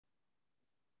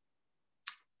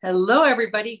Hello,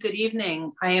 everybody. Good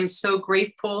evening. I am so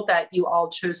grateful that you all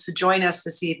chose to join us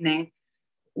this evening.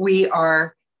 We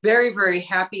are very, very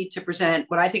happy to present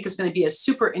what I think is going to be a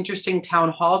super interesting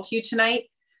town hall to you tonight.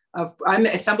 I'm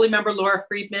Assemblymember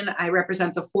Friedman. I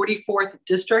represent the 44th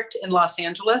District in Los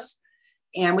Angeles.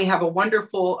 And we have a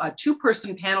wonderful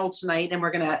two-person panel tonight, and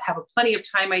we're going to have plenty of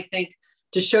time, I think,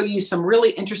 to show you some really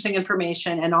interesting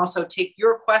information and also take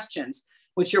your questions,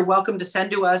 which you're welcome to send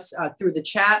to us through the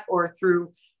chat or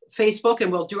through Facebook,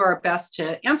 and we'll do our best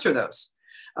to answer those.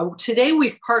 Today,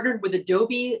 we've partnered with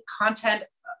Adobe Content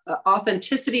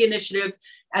Authenticity Initiative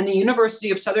and the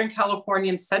University of Southern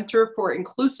California Center for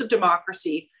Inclusive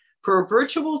Democracy for a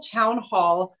virtual town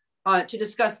hall to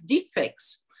discuss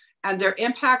deepfakes and their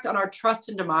impact on our trust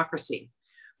in democracy.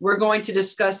 We're going to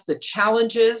discuss the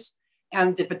challenges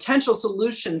and the potential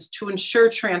solutions to ensure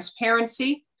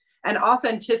transparency and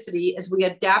authenticity as we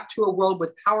adapt to a world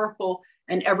with powerful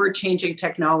and ever-changing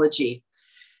technology.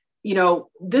 You know,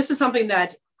 this is something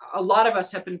that a lot of us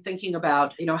have been thinking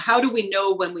about. You know, how do we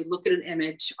know when we look at an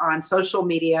image on social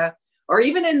media or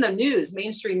even in the news,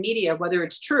 mainstream media, whether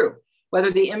it's true, whether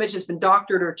the image has been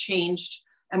doctored or changed,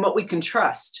 and what we can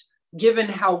trust, given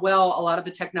how well a lot of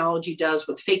the technology does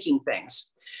with faking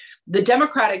things. The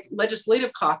Democratic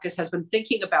Legislative Caucus has been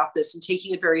thinking about this and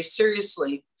taking it very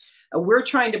seriously. We're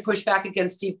trying to push back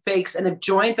against deepfakes and have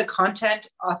joined the Content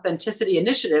Authenticity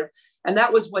Initiative. And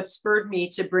that was what spurred me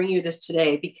to bring you this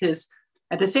today, because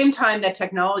at the same time that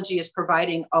technology is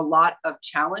providing a lot of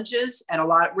challenges and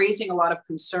raising a lot of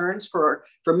concerns for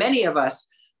many of us,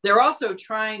 they're also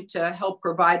trying to help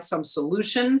provide some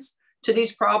solutions to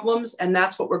these problems. And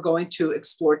that's what we're going to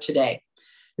explore today.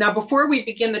 Now, before we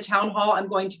begin the town hall, I'm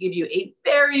going to give you a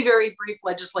very, very brief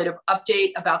legislative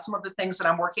update about some of the things that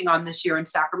I'm working on this year in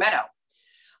Sacramento.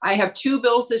 I have two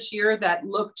bills this year that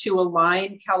look to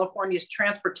align California's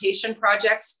transportation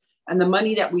projects and the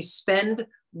money that we spend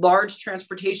large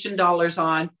transportation dollars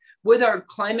on with our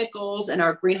climate goals and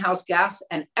our greenhouse gas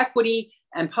and equity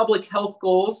and public health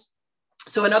goals.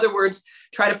 So in other words,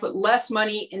 try to put less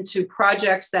money into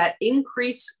projects that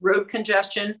increase road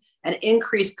congestion and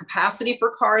increase capacity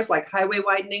for cars like highway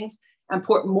widenings, and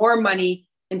put more money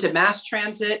into mass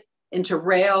transit, into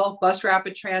rail, bus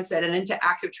rapid transit, and into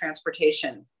active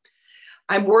transportation.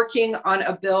 I'm working on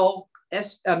a bill,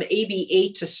 AB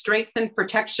 8, to strengthen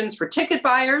protections for ticket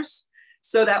buyers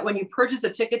so that when you purchase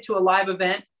a ticket to a live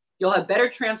event, you'll have better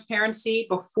transparency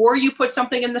before you put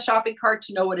something in the shopping cart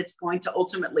to know what it's going to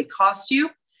ultimately cost you,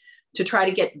 to try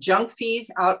to get junk fees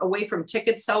away from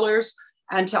ticket sellers,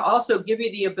 and to also give you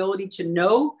the ability to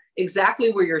know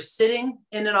exactly where you're sitting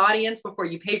in an audience before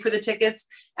you pay for the tickets,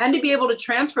 and to be able to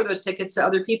transfer those tickets to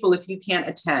other people if you can't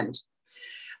attend.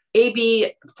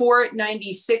 AB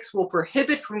 496 will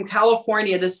prohibit from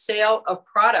California the sale of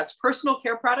products, personal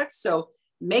care products, so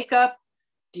makeup,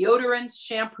 deodorants,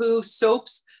 shampoo,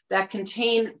 soaps that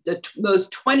contain those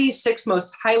 26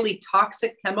 most highly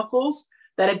toxic chemicals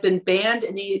that have been banned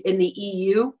in the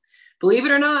EU. Believe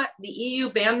it or not, the EU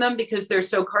banned them because they're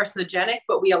so carcinogenic,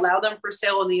 but we allow them for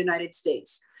sale in the United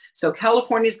States. So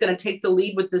California is going to take the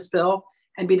lead with this bill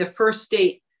and be the first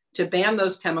state to ban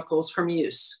those chemicals from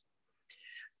use.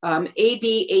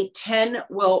 AB 810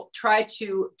 will try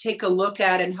to take a look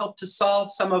at and help to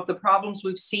solve some of the problems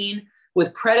we've seen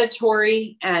with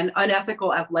predatory and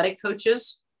unethical athletic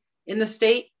coaches in the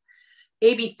state.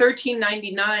 AB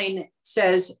 1399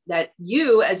 says that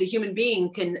you as a human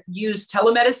being can use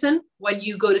telemedicine when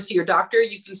you go to see your doctor.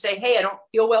 You can say, hey, I don't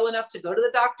feel well enough to go to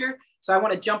the doctor, so I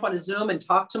want to jump on a Zoom and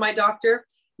talk to my doctor.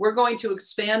 We're going to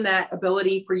expand that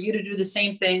ability for you to do the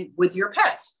same thing with your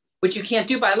pets, which you can't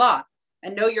do by law.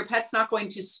 And no, your pet's not going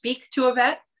to speak to a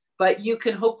vet, but you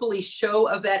can hopefully show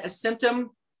a vet a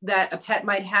symptom that a pet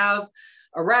might have,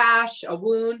 a rash, a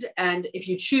wound. And if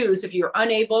you choose, if you're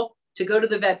unable to go to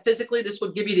the vet physically, this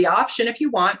will give you the option, if you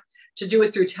want, to do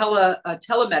it through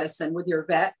telemedicine with your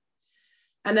vet.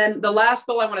 And then the last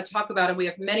bill I want to talk about, and we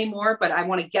have many more, but I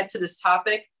want to get to this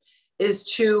topic, is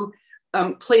to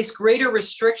place greater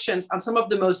restrictions on some of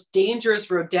the most dangerous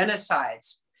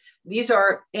rodenticides. These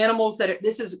are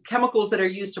this is chemicals that are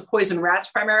used to poison rats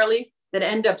primarily, that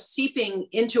end up seeping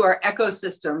into our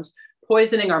ecosystems,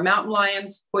 poisoning our mountain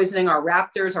lions, poisoning our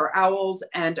raptors, our owls,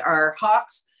 and our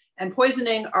hawks, and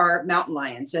poisoning our mountain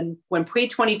lions. And when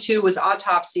Pre-22 was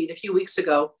autopsied a few weeks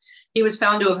ago, he was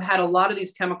found to have had a lot of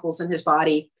these chemicals in his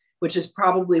body, which is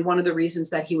probably one of the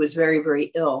reasons that he was very,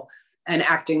 very ill and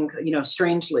acting,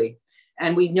 strangely.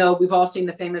 And we know, we've all seen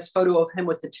the famous photo of him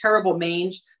with the terrible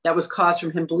mange that was caused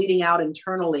from him bleeding out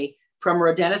internally from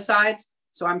rodenticides.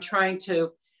 So I'm trying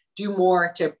to do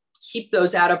more to keep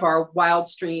those out of our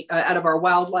out of our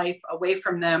wildlife, away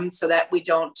from them, so that we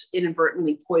don't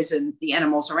inadvertently poison the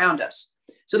animals around us.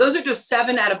 So those are just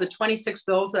 7 out of the 26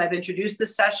 bills that I've introduced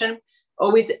this session.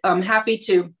 Always happy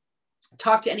to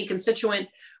talk to any constituent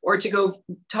or to go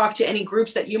talk to any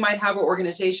groups that you might have, or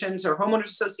organizations or homeowners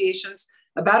associations,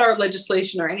 about our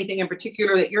legislation or anything in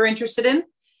particular that you're interested in.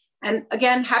 And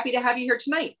again, happy to have you here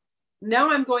tonight.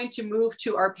 Now I'm going to move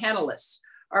to our panelists.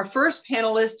 Our first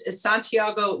panelist is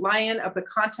Santiago Lyon of the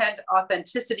Content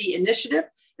Authenticity Initiative,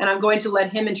 and I'm going to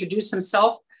let him introduce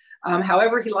himself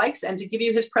however he likes and to give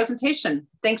you his presentation.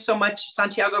 Thanks so much,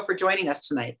 Santiago, for joining us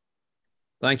tonight.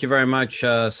 Thank you very much,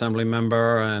 Assembly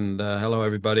Member, and hello,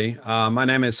 everybody. My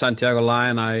name is Santiago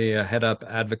Lyon. I head up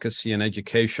advocacy and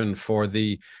education for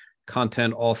the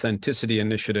Content Authenticity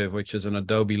Initiative, which is an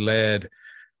Adobe-led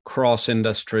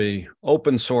cross-industry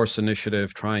open source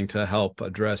initiative trying to help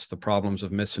address the problems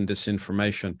of mis and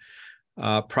disinformation.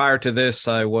 Prior to this,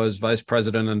 I was Vice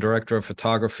President and Director of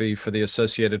Photography for the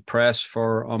Associated Press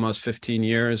for almost 15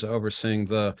 years, overseeing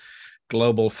the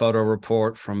global photo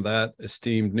report from that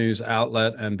esteemed news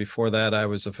outlet. And before that, I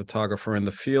was a photographer in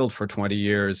the field for 20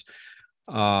 years,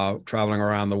 traveling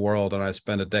around the world, and I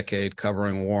spent a decade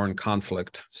covering war and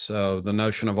conflict. So the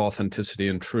notion of authenticity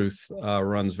and truth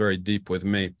runs very deep with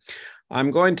me. I'm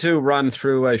going to run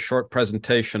through a short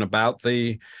presentation about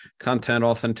the Content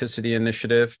Authenticity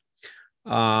Initiative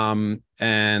and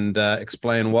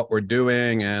explain what we're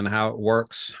doing and how it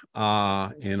works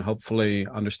in hopefully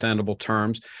understandable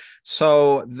terms.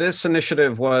 So this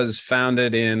initiative was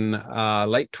founded in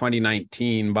late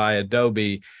 2019 by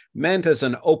Adobe, meant as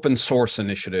an open source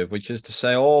initiative, which is to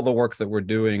say all the work that we're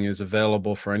doing is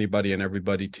available for anybody and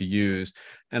everybody to use.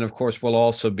 And of course, will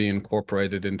also be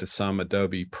incorporated into some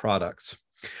Adobe products.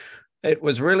 It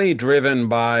was really driven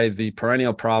by the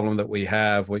perennial problem that we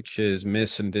have, which is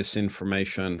mis and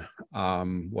disinformation,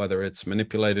 whether it's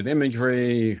manipulated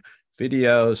imagery,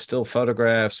 videos, still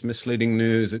photographs, misleading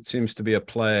news. It seems to be a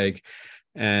plague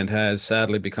and has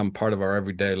sadly become part of our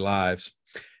everyday lives.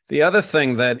 The other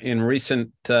thing that in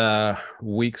recent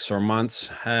weeks or months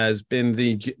has been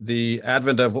the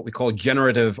advent of what we call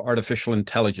generative artificial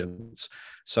intelligence.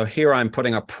 So here I'm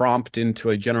putting a prompt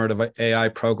into a generative AI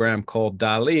program called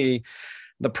DALL-E.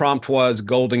 The prompt was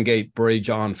Golden Gate Bridge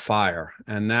on fire.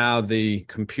 And now the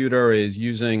computer is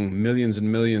using millions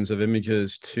and millions of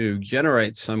images to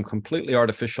generate some completely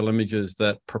artificial images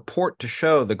that purport to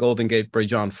show the Golden Gate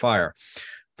Bridge on fire.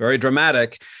 Very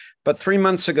dramatic. But 3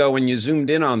 months ago, when you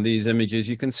zoomed in on these images,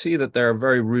 you can see that they're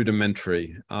very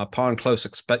rudimentary. Upon close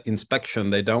inspection,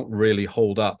 they don't really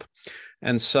hold up.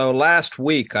 And so last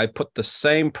week, I put the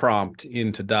same prompt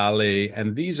into DALL-E,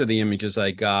 and these are the images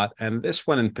I got. And this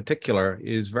one in particular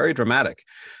is very dramatic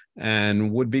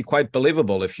and would be quite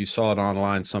believable if you saw it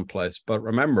online someplace. But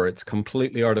remember, it's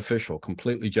completely artificial,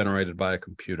 completely generated by a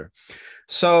computer.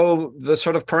 So the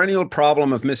sort of perennial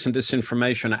problem of mis and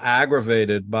disinformation,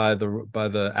 aggravated by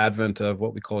the advent of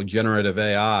what we call generative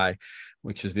AI,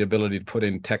 which is the ability to put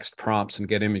in text prompts and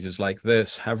get images like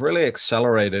this, have really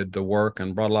accelerated the work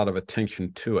and brought a lot of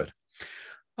attention to it.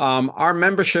 Our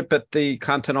membership at the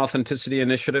Content Authenticity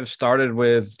Initiative started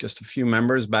with just a few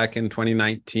members back in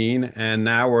 2019, and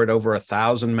now we're at over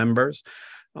 1,000 members.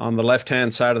 On the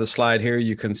left-hand side of the slide here,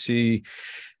 you can see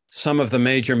some of the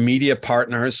major media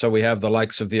partners. So we have the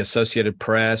likes of the Associated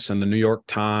Press and the New York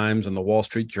Times and the Wall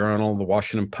Street Journal, the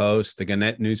Washington Post, the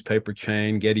Gannett newspaper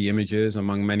chain, Getty Images,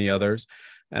 among many others.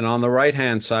 And on the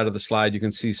right-hand side of the slide, you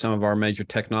can see some of our major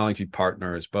technology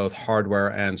partners, both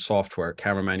hardware and software,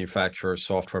 camera manufacturers,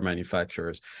 software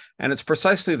manufacturers. And it's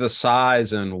precisely the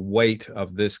size and weight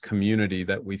of this community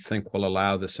that we think will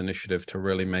allow this initiative to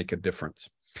really make a difference.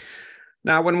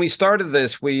 Now, when we started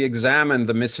this, we examined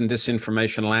the mis and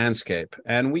disinformation landscape,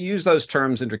 and we use those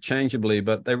terms interchangeably,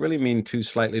 but they really mean two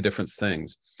slightly different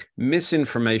things.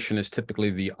 Misinformation is typically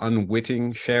the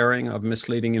unwitting sharing of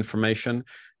misleading information.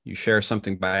 You share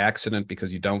something by accident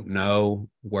because you don't know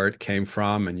where it came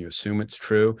from and you assume it's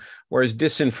true, whereas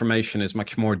disinformation is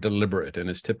much more deliberate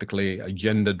and is typically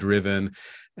agenda-driven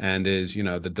and is,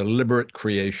 the deliberate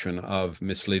creation of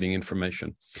misleading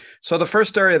information. So the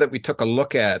first area that we took a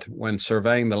look at when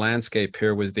surveying the landscape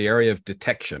here was the area of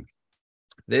detection.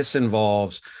 This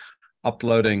involves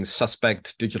uploading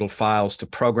suspect digital files to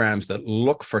programs that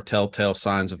look for telltale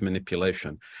signs of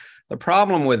manipulation. The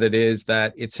problem with it is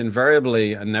that it's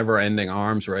invariably a never-ending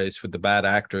arms race with the bad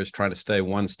actors trying to stay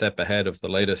one step ahead of the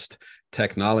latest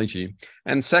technology.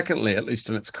 And secondly, at least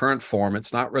in its current form,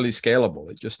 it's not really scalable.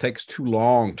 It just takes too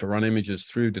long to run images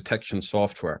through detection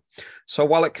software. So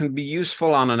while it can be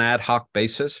useful on an ad hoc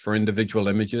basis for individual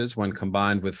images when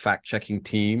combined with fact-checking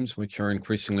teams, which are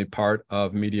increasingly part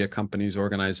of media companies'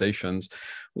 organizations,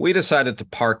 we decided to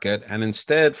park it and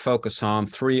instead focus on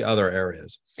three other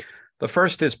areas. The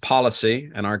first is policy,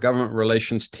 and our government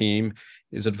relations team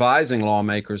is advising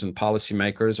lawmakers and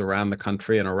policymakers around the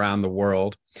country and around the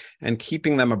world and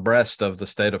keeping them abreast of the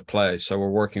state of play. So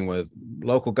we're working with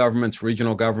local governments,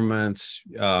 regional governments,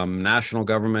 national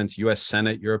governments, US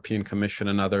Senate, European Commission,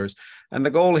 and others. And the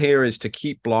goal here is to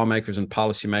keep lawmakers and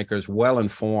policymakers well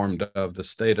informed of the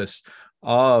status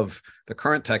of the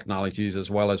current technologies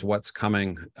as well as what's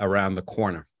coming around the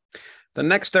corner. The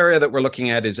next area that we're looking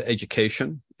at is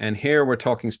education. And here we're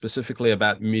talking specifically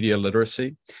about media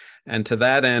literacy. And to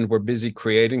that end, we're busy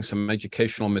creating some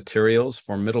educational materials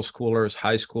for middle schoolers,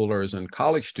 high schoolers, and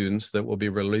college students that we'll be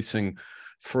releasing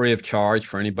free of charge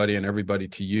for anybody and everybody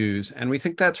to use. And we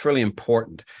think that's really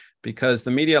important because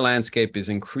the media landscape is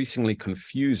increasingly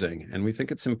confusing. And we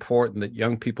think it's important that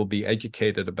young people be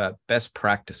educated about best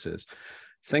practices,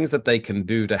 things that they can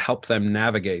do to help them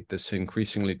navigate this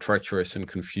increasingly treacherous and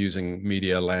confusing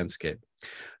media landscape.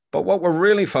 But what we're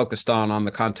really focused on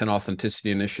the Content Authenticity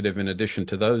Initiative, in addition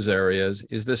to those areas,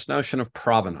 is this notion of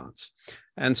provenance.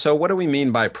 And so what do we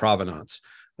mean by provenance?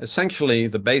 Essentially,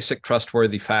 the basic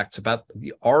trustworthy facts about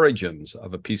the origins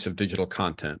of a piece of digital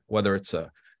content, whether it's a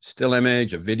still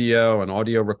image, a video, an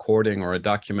audio recording, or a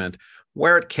document,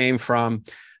 where it came from,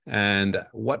 and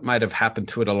what might have happened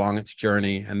to it along its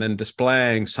journey, and then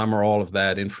displaying some or all of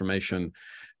that information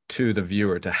to the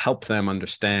viewer to help them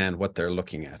understand what they're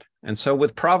looking at. And so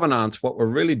with provenance, what we're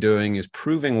really doing is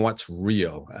proving what's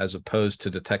real as opposed to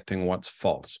detecting what's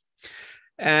false.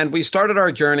 And we started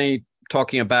our journey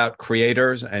talking about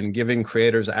creators and giving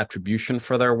creators attribution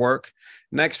for their work.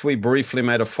 Next, we briefly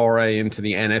made a foray into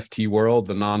the NFT world,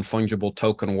 the non-fungible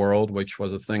token world, which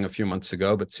was a thing a few months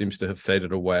ago, but seems to have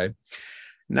faded away.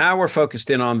 Now we're focused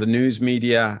in on the news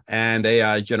media and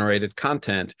AI-generated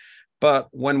content. But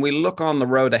when we look on the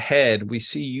road ahead, we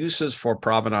see uses for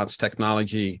provenance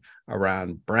technology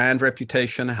around brand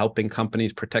reputation, helping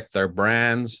companies protect their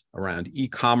brands, around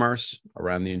e-commerce,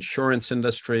 around the insurance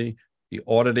industry, the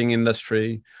auditing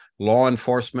industry, law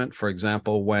enforcement. For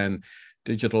example, when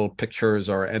digital pictures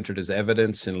are entered as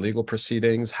evidence in legal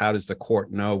proceedings, how does the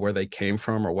court know where they came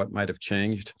from or what might have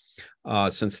changed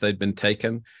since they'd been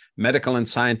taken? Medical and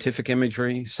scientific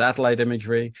imagery, satellite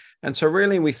imagery. And so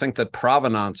really we think that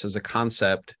provenance as a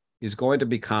concept is going to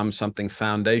become something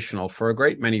foundational for a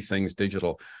great many things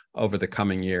digital over the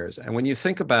coming years. And when you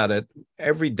think about it,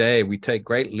 every day we take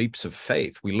great leaps of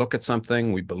faith. We look at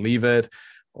something, we believe it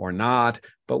or not,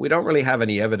 but we don't really have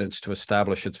any evidence to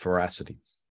establish its veracity.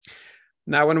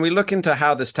 Now, when we look into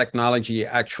how this technology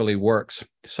actually works,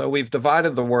 so we've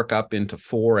divided the work up into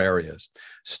four areas,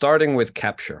 starting with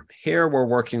capture. Here, we're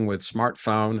working with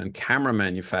smartphone and camera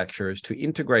manufacturers to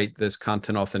integrate this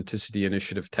Content Authenticity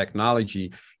Initiative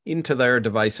technology into their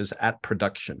devices at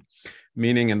production,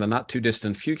 meaning in the not too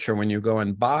distant future, when you go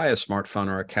and buy a smartphone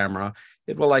or a camera,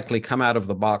 it will likely come out of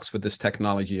the box with this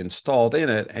technology installed in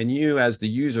it, and you as the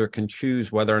user can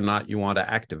choose whether or not you want to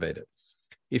activate it.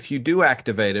 If you do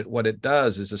activate it, what it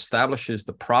does is establishes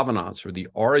the provenance or the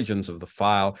origins of the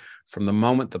file from the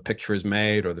moment the picture is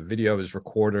made or the video is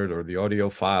recorded or the audio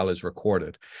file is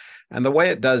recorded. And the way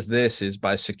it does this is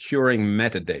by securing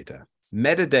metadata.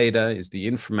 Metadata is the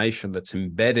information that's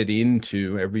embedded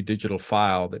into every digital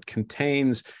file that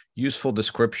contains useful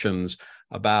descriptions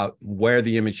about where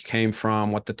the image came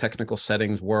from, what the technical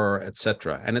settings were,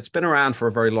 etc. And it's been around for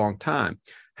a very long time.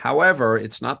 However,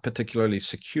 it's not particularly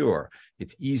secure.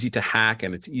 It's easy to hack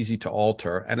and it's easy to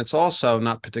alter, and it's also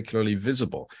not particularly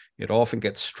visible. It often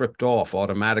gets stripped off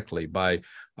automatically by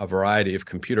a variety of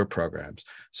computer programs.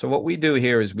 So what we do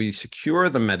here is we secure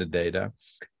the metadata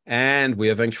and we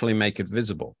eventually make it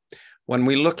visible. When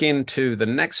we look into the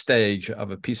next stage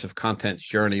of a piece of content's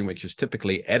journey, which is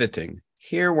typically editing,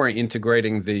 here we're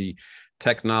integrating the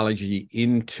technology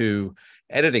into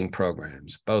editing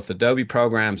programs, both Adobe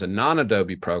programs and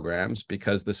non-Adobe programs,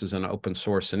 because this is an open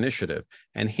source initiative.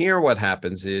 And here what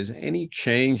happens is any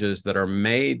changes that are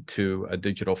made to a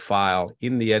digital file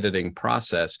in the editing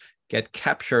process get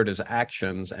captured as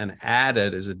actions and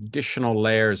added as additional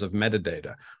layers of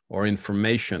metadata or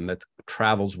information that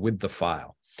travels with the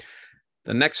file.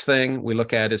 The next thing we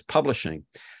look at is publishing.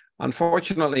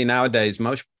 Unfortunately, nowadays,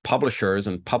 most publishers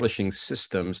and publishing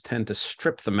systems tend to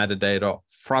strip the metadata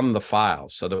from the file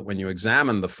so that when you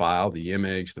examine the file, the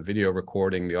image, the video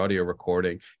recording, the audio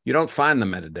recording, you don't find the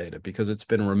metadata because it's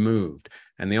been removed.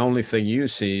 And the only thing you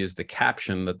see is the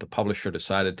caption that the publisher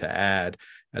decided to add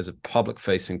as a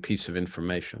public-facing piece of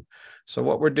information. So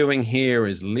what we're doing here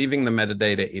is leaving the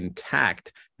metadata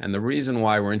intact. And the reason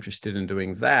why we're interested in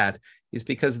doing that is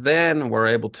because then we're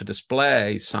able to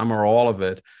display some or all of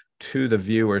it to the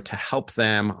viewer to help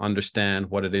them understand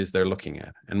what it is they're looking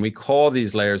at. And we call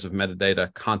these layers of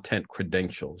metadata content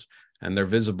credentials, and they're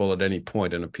visible at any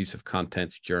point in a piece of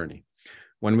content's journey.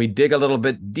 When we dig a little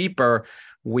bit deeper,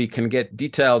 we can get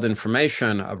detailed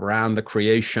information around the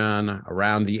creation,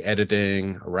 around the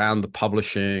editing, around the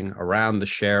publishing, around the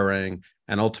sharing,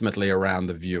 and ultimately around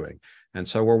the viewing. And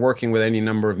so we're working with any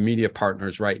number of media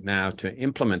partners right now to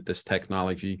implement this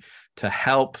technology to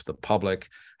help the public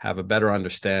have a better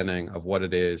understanding of what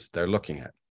it is they're looking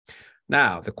at.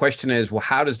 Now, the question is, well,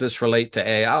 how does this relate to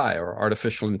AI or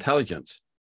artificial intelligence?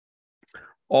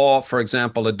 Or, for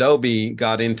example, Adobe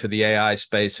got into the AI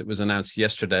space. It was announced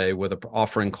yesterday with an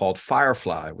offering called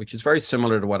Firefly, which is very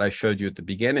similar to what I showed you at the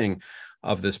beginning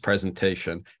of this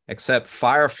presentation, except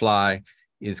Firefly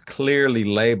is clearly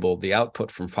labeled, the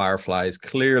output from Firefly is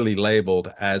clearly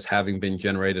labeled as having been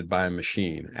generated by a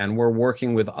machine. And we're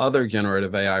working with other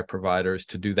generative AI providers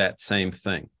to do that same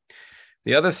thing.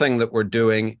 The other thing that we're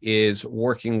doing is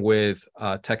working with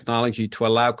technology to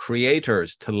allow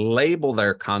creators to label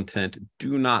their content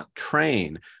 "do not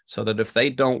train," so that if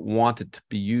they don't want it to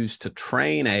be used to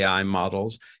train AI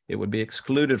models, it would be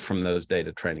excluded from those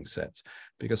data training sets.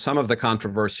 Because some of the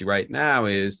controversy right now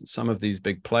is that some of these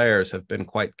big players have been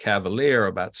quite cavalier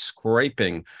about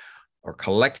scraping or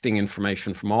collecting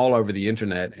information from all over the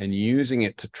internet and using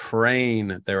it to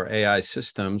train their AI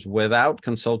systems without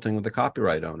consulting with the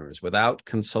copyright owners, without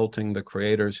consulting the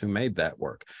creators who made that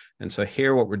work. And so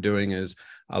here what we're doing is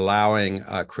allowing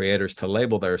creators to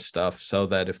label their stuff so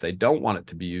that if they don't want it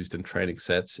to be used in training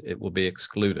sets, it will be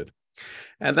excluded.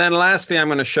 And then lastly, I'm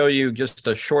going to show you just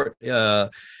a short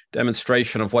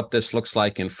demonstration of what this looks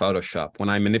like in Photoshop when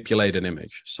I manipulate an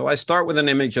image. So I start with an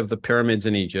image of the pyramids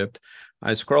in Egypt.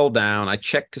 I scroll down, I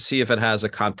check to see if it has a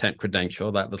content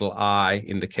credential. That little I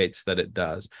indicates that it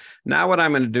does. Now what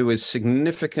I'm going to do is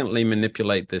significantly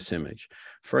manipulate this image.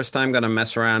 First, I'm going to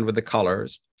mess around with the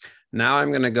colors. Now I'm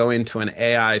going to go into an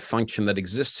AI function that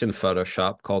exists in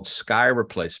Photoshop called sky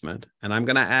replacement, and I'm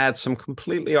going to add some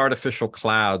completely artificial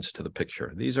clouds to the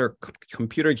picture. These are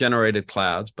computer-generated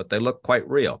clouds, but they look quite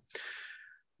real.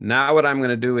 Now what I'm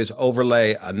going to do is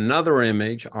overlay another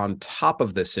image on top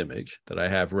of this image that I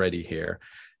have ready here.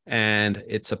 And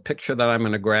it's a picture that I'm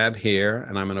going to grab here,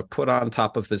 and I'm going to put on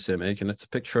top of this image, and it's a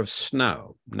picture of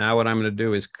snow. Now what I'm going to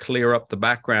do is clear up the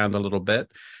background a little bit.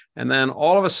 And then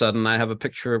all of a sudden, I have a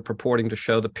picture purporting to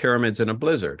show the pyramids in a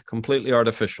blizzard, completely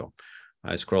artificial.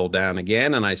 I scroll down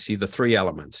again, and I see the three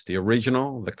elements, the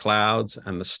original, the clouds,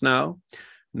 and the snow.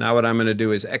 Now what I'm going to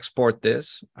do is export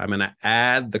this. I'm going to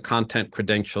add the content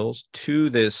credentials to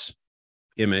this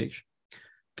image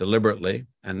deliberately.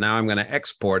 And now I'm going to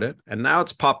export it. And now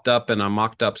it's popped up in a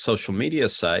mocked up social media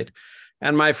site.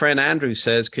 And my friend Andrew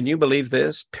says, "Can you believe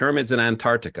this? Pyramids in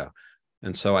Antarctica."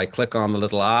 And so I click on the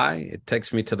little eye. It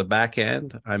takes me to the back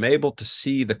end. I'm able to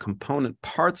see the component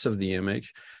parts of the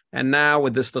image. And now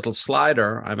with this little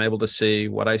slider, I'm able to see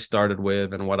what I started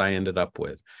with and what I ended up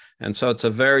with. And so it's a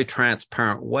very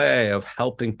transparent way of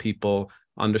helping people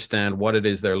understand what it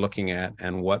is they're looking at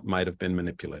and what might have been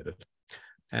manipulated.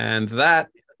 And that,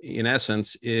 in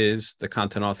essence, is the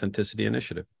Content Authenticity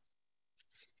Initiative.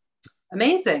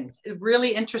 Amazing,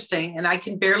 really interesting. And I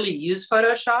can barely use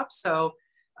Photoshop, so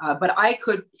but I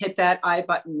could hit that I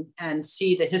button and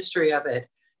see the history of it.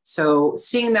 So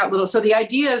seeing that little, so the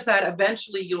idea is that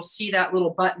eventually you'll see that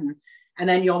little button, and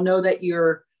then you'll know that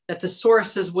that the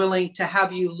source is willing to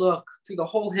have you look through the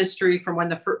whole history from when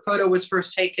the photo was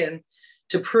first taken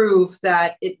to prove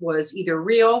that it was either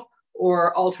real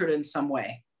or altered in some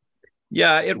way.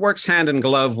 Yeah, it works hand in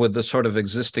glove with the sort of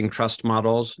existing trust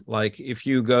models. Like if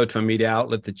you go to a media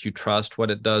outlet that you trust,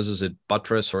 what it does is it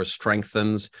buttresses or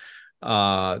strengthens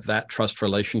that trust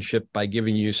relationship by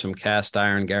giving you some cast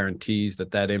iron guarantees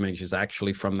that that image is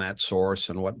actually from that source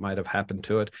and what might have happened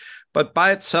to it. But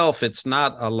by itself, it's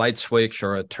not a light switch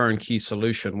or a turnkey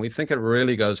solution. We think it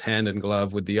really goes hand in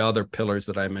glove with the other pillars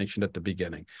that I mentioned at the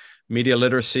beginning. Media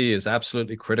literacy is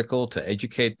absolutely critical to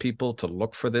educate people to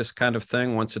look for this kind of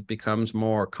thing once it becomes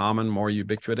more common, more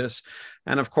ubiquitous.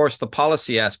 And of course, the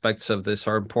policy aspects of this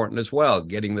are important as well,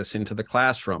 getting this into the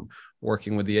classroom,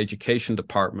 working with the education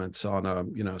departments on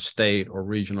a state or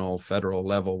regional, federal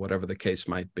level, whatever the case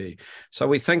might be. So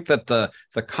we think that the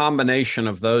combination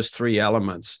of those three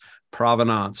elements,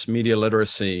 provenance, media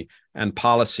literacy, and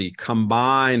policy,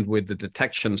 combined with the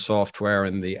detection software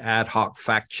and the ad hoc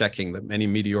fact-checking that many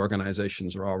media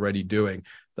organizations are already doing,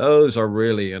 those are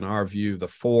really, in our view, the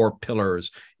four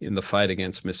pillars in the fight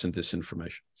against mis and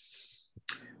disinformation.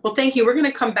 Well, thank you. We're going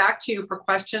to come back to you for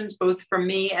questions, both from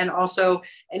me and also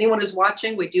anyone who's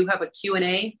watching. We do have a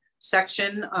Q&A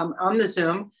section on the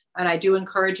Zoom, and I do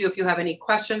encourage you, if you have any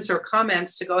questions or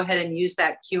comments, to go ahead and use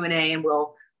that Q&A, and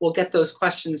we'll get those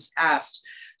questions asked.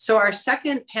 So our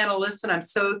second panelist, and I'm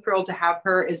so thrilled to have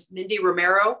her, is Mindy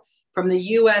Romero from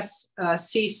the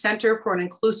USC Center for an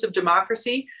Inclusive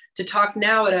Democracy, to talk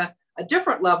now at a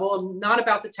different level, not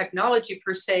about the technology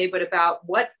per se, but about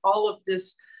what all of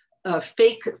this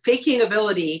faking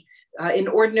ability in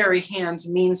ordinary hands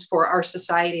means for our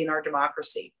society and our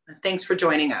democracy. Thanks for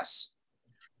joining us.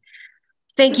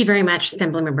 Thank you very much,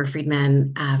 Assemblymember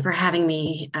Friedman, for having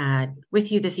me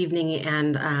with you this evening.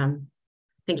 And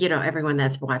thank you to everyone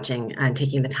that's watching and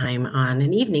taking the time on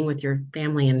an evening with your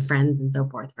family and friends and so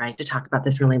forth, right, to talk about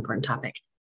this really important topic.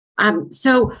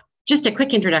 So just a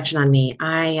quick introduction on me.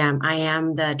 I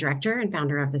am the director and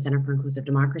founder of the Center for Inclusive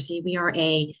Democracy. We are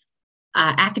a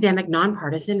academic,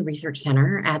 nonpartisan research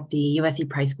center at the USC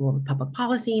Price School of Public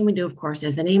Policy. And we do, of course,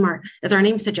 as our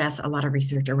name suggests, a lot of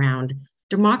research around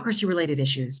democracy-related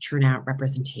issues, turnout,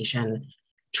 representation,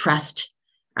 trust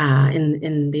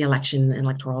in the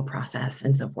electoral process,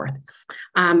 and so forth.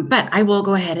 But I will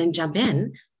go ahead and jump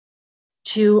in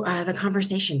to the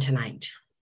conversation tonight.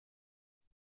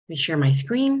 Let me share my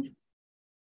screen.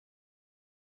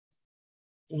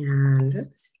 And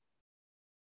oops.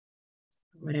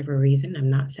 For whatever reason, I'm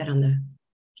not set on the,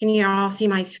 can you all see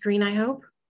my screen, I hope?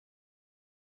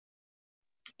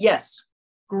 Yes.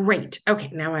 Great. Okay,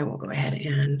 now I will go ahead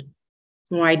and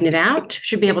widen it out.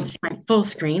 Should be able to see my full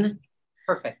screen.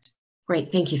 Perfect.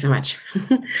 Great, thank you so much.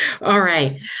 All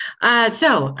right.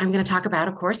 So I'm going to talk about,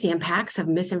 of course, the impacts of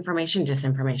misinformation,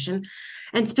 disinformation,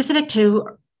 and specific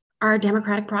to our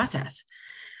democratic process.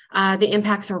 The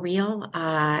impacts are real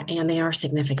and they are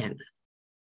significant.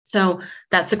 So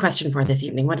that's the question for this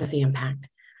evening. What is the impact?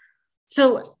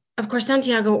 So, of course,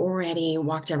 Santiago already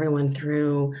walked everyone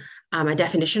through a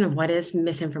definition of what is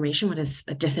misinformation, what is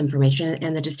disinformation,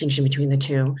 and the distinction between the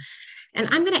two. And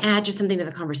I'm going to add just something to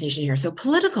the conversation here. So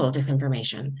political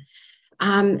disinformation,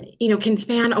 can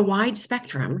span a wide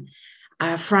spectrum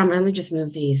from, let me just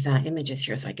move these images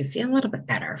here so I can see a little bit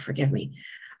better, forgive me,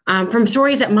 from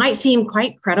stories that might seem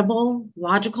quite credible,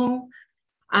 logical,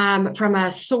 from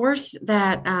a source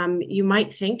that you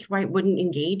might think wouldn't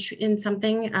engage in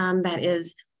something that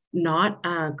is not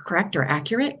correct or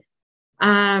accurate,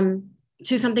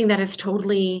 to something that is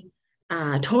totally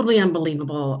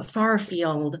unbelievable, far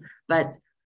afield, but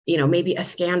maybe a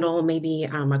scandal, maybe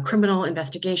a criminal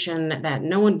investigation that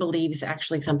no one believes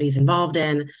actually somebody's involved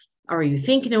in, or you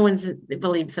think no one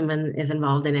believes someone is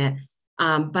involved in it,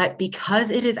 but because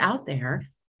it is out there.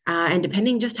 And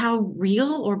depending just how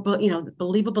real or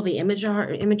believable the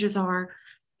images are,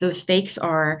 those fakes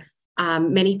are,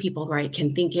 many people, right,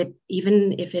 can think it,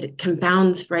 even if it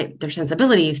confounds, right, their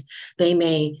sensibilities, they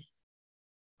may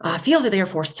feel that they are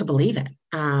forced to believe it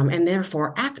and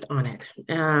therefore act on it.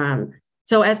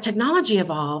 So as technology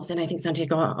evolves, and I think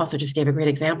Santiago also just gave a great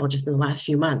example just in the last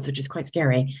few months, which is quite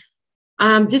scary,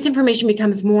 disinformation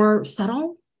becomes more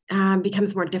subtle,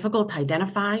 becomes more difficult to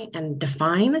identify and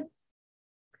define.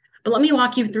 But let me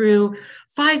walk you through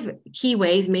 5 key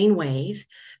ways, main ways,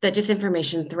 that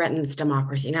disinformation threatens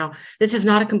democracy. Now, this is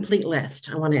not a complete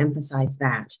list. I want to emphasize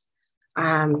that.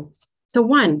 So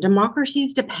 1,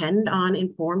 democracies depend on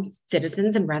informed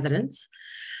citizens and residents,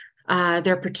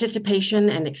 their participation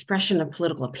and expression of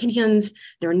political opinions,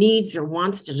 their needs, their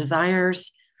wants, their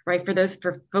desires, right?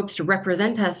 For folks to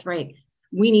represent us, right,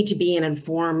 we need to be an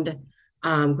informed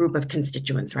group of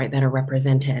constituents, right, that are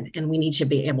represented. And we need to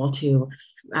be able to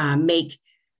make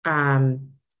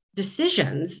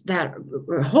decisions that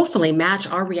hopefully match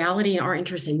our reality, our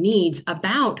interests and needs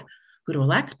about who to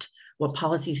elect, what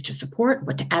policies to support,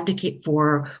 what to advocate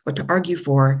for, what to argue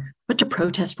for, what to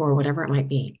protest for, whatever it might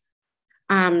be.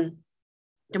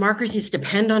 Democracies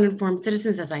depend on informed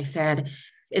citizens, as I said.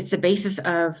 It's the basis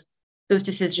of those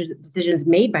decisions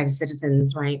made by the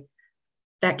citizens, right,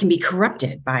 that can be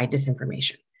corrupted by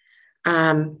disinformation.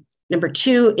 Number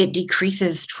two, it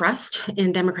decreases trust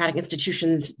in democratic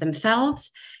institutions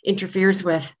themselves, interferes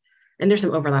with, and there's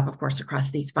some overlap, of course, across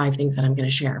these 5 things that I'm going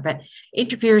to share, but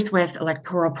interferes with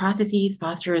electoral processes,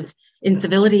 fosters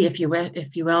incivility, if you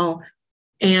will,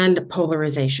 and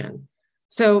polarization.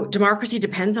 So democracy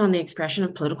depends on the expression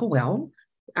of political will,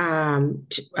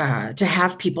 to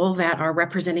have people that are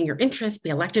representing your interests be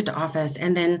elected to office,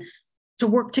 and then to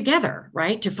work together,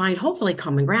 right? To find hopefully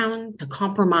common ground, to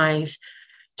compromise,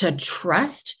 to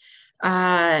trust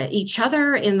each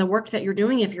other in the work that you're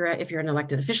doing. If you're an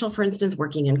elected official, for instance,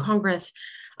 working in Congress,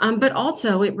 but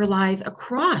also it relies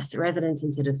across residents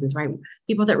and citizens, right?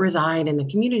 People that reside in the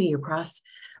community across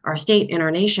our state and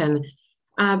our nation,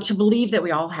 to believe that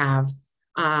we all have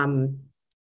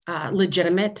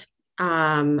legitimate,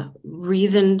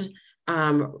 reasoned,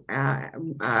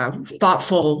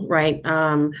 thoughtful, right,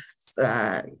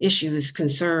 issues,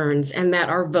 concerns, and that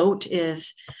our vote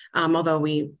is, although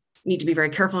we need to be very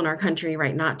careful in our country,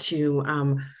 right, not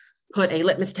to put a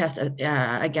litmus test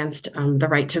against the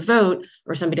right to vote,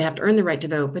 or somebody to have to earn the right to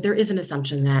vote, but there is an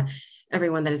assumption that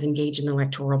everyone that is engaged in the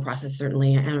electoral process,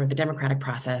 certainly, or the democratic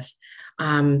process,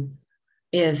 understands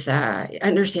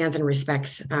and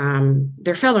respects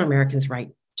their fellow Americans' right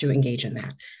to engage in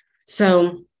that.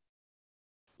 So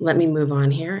let me move on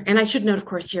here. And I should note, of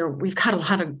course, here, we've got a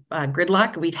lot of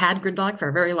gridlock. We've had gridlock for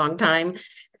a very long time.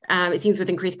 It seems with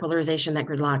increased polarization that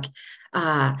gridlock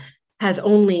has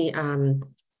only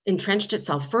entrenched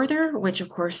itself further, which of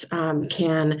course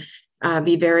can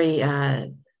be very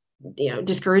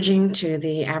discouraging to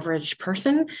the average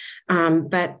person.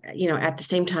 But at the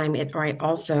same time, it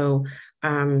also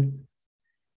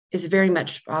is very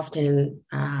much often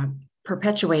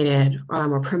perpetuated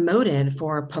or promoted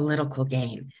for political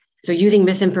gain. So using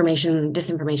misinformation,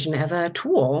 disinformation as a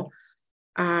tool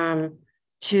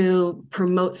to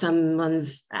promote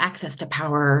someone's access to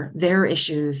power, their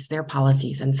issues, their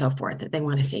policies, and so forth that they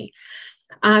want to see.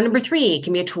 Number 3, it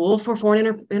can be a tool for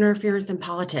foreign interference in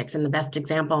politics. And the best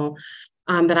example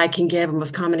that I can give, a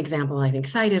most common example I think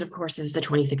cited, of course, is the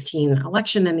 2016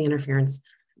 election and the interference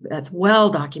that's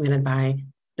well documented by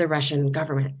the Russian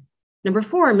government. Number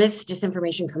 4,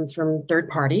 disinformation comes from third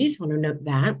parties. I want to note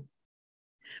that.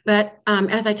 But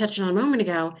as I touched on a moment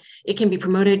ago, it can be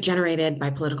promoted, generated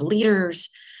by political leaders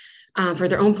for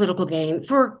their own political gain,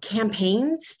 for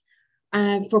campaigns,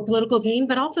 for political gain,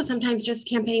 but also sometimes just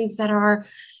campaigns that are,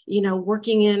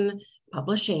 working in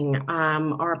publishing,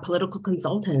 are political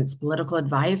consultants, political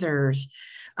advisors,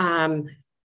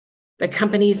 the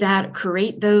companies that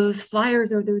create those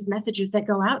flyers or those messages that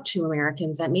go out to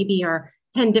Americans that maybe are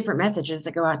 10 different messages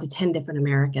that go out to 10 different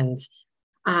Americans.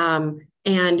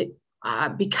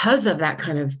 Because of that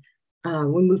kind of,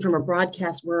 we move from a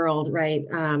broadcast world, right,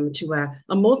 to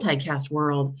a multicast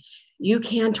world, you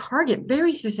can target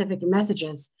very specific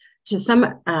messages to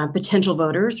some potential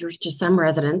voters or to some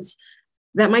residents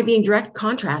that might be in direct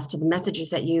contrast to the messages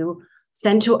that you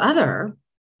send to other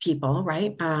people,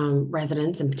 right,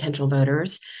 residents and potential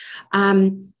voters,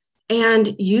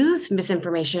 and use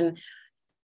misinformation.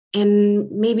 And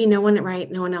maybe no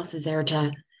one else is there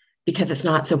because it's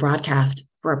not so broadcast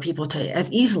for people to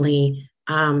as easily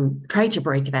try to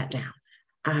break that down.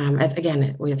 As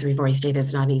we've already stated,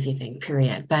 it's not an easy thing,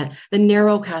 period. But the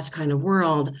narrowcast kind of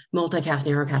world, multicast,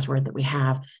 narrowcast world that we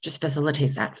have just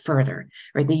facilitates that further,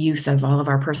 right? The use of all of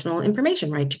our personal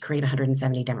information, right, to create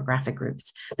 170 demographic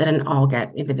groups that all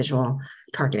get individual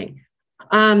targeting.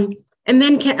 And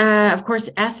then, of course,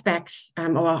 aspects,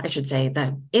 I should say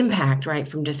the impact, right,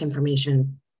 from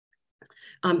disinformation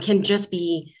can just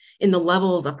be in the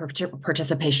levels of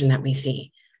participation that we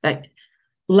see. That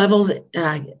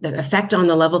the effect on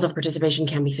the levels of participation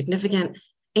can be significant,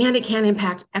 and it can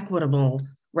impact equitable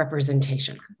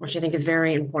representation, which I think is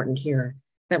very important here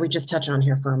that we just touch on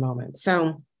here for a moment.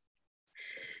 So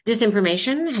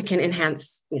disinformation can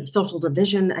enhance social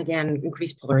division, again,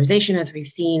 increase polarization, as we've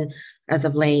seen as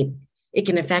of late. It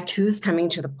can affect who's coming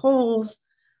to the polls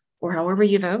or however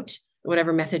you vote,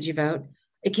 whatever method you vote.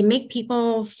 It can make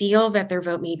people feel that their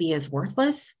vote maybe is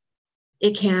worthless.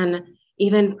 It can,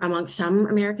 even among some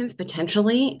Americans,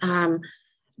 potentially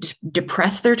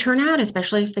depress their turnout,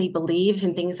 especially if they believe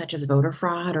in things such as voter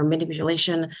fraud or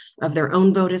manipulation of their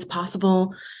own vote is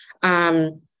possible.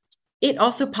 It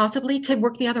also possibly could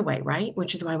work the other way, right?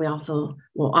 Which is why we also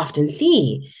will often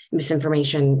see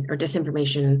misinformation or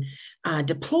disinformation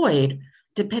deployed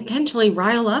to potentially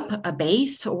rile up a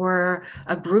base or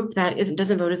a group that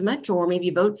doesn't vote as much, or maybe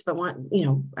votes but want,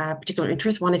 particular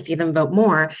interests, want to see them vote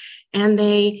more. And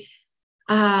they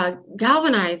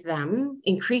galvanize them,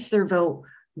 increase their vote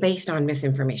based on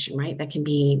misinformation, right? That can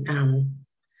be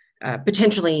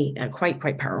potentially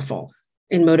quite powerful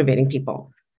in motivating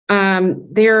people. We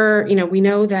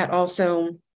know that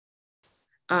also.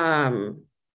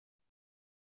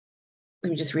 Let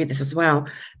me just read this as well.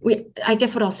 I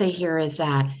guess what I'll say here is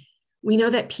that we know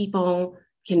that people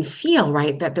can feel,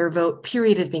 right, that their vote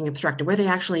period is being obstructed, whether they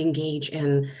actually engage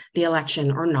in the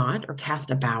election or not, or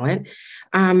cast a ballot,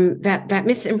 that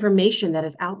misinformation that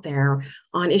is out there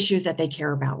on issues that they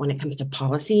care about when it comes to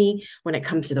policy, when it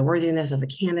comes to the worthiness of a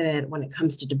candidate, when it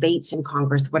comes to debates in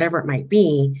Congress, whatever it might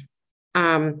be,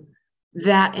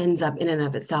 that ends up in and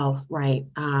of itself, right,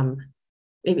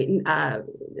 maybe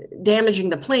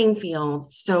damaging the playing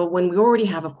field. So when we already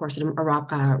have, of course,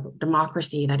 a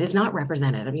democracy that is not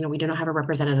representative, we do not have a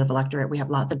representative electorate. We have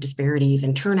lots of disparities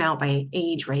in turnout by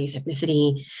age, race,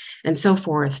 ethnicity, and so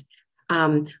forth.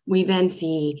 We then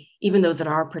see even those that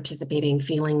are participating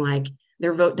feeling like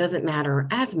their vote doesn't matter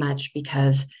as much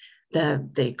because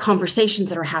the conversations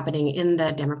that are happening in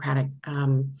the Democratic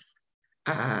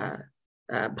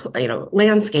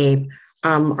landscape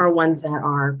are ones that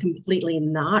are completely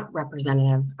not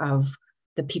representative of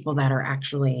the people that are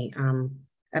actually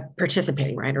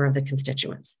participating, right, or of the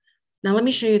constituents. Now, let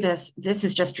me show you this. This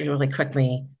is just really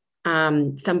quickly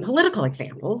some political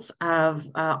examples of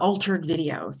altered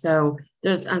video. So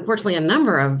there's unfortunately a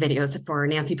number of videos for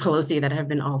Nancy Pelosi that have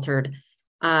been altered.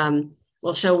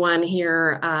 We'll show one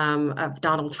here of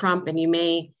Donald Trump, and you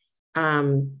may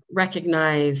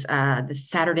recognize the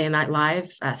Saturday Night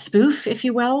Live spoof, if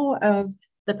you will, of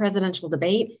the presidential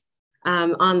debate.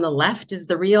 On the left is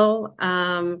the real,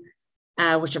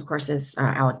 which of course is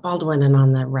Alec Baldwin, and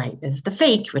on the right is the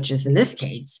fake, which is in this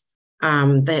case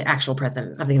the actual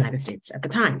president of the United States at the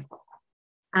time.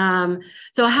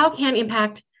 So how can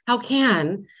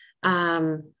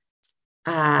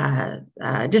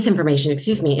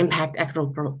disinformation, impact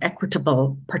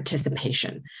equitable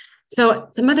participation? So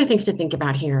some other things to think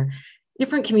about here.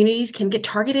 Different communities can get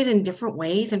targeted in different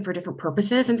ways and for different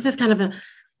purposes. And this is kind of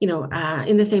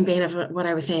in the same vein of what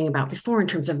I was saying about before in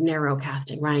terms of narrow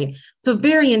casting, right? So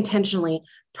very intentionally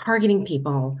targeting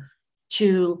people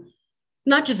to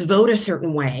not just vote a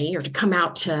certain way or to come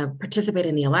out to participate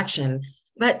in the election,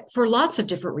 but for lots of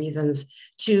different reasons,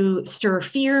 to stir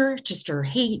fear, to stir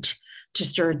hate, to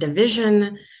stir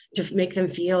division, to make them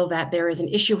feel that there is an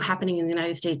issue happening in the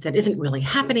United States that isn't really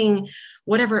happening,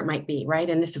 whatever it might be, right?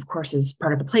 And this, of course, is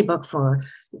part of the playbook for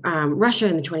Russia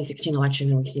in the 2016 election,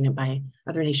 and we've seen it by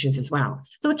other nations as well.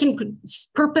 So it can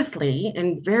purposely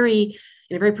and in a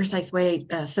very precise way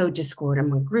sow discord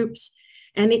among groups,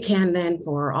 and it can then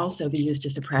also be used to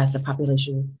suppress a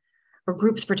population or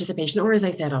group's participation, or as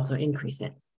I said, also increase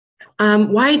it.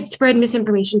 Widespread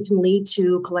misinformation can lead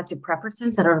to collective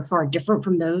preferences that are far different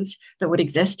from those that would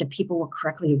exist if people were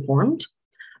correctly informed.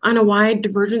 On a wide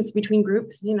divergence between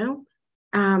groups,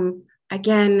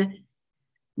 again,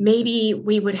 maybe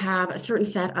we would have a certain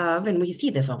set of, and we see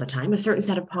this all the time, a certain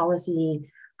set of policy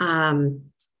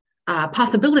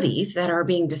possibilities that are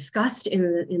being discussed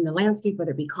in the landscape,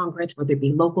 whether it be Congress, whether it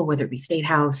be local, whether it be state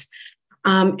house.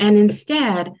 And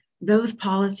instead, those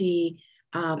policy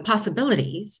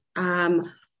possibilities,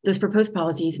 those proposed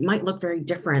policies might look very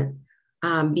different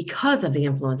because of the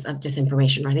influence of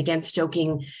disinformation, right? Again,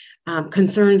 stoking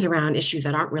concerns around issues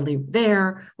that aren't really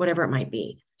there, whatever it might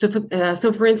be.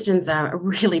 So for instance, a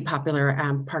really popular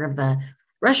part of the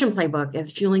Russian playbook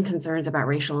is fueling concerns about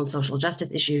racial and social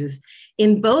justice issues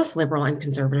in both liberal and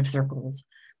conservative circles,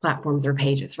 platforms, or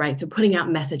pages, right? So putting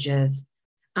out messages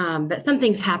that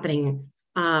something's happening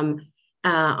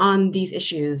on these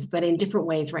issues, but in different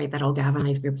ways, right, that'll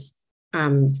galvanize groups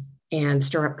and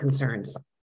stir up concerns.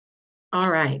 All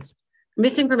right.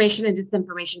 Misinformation and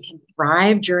disinformation can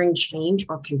thrive during change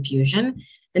or confusion.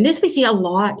 And this we see a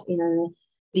lot in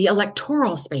the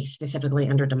electoral space, specifically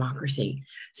under democracy.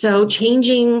 So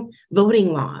changing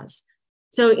voting laws.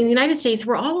 So in the United States,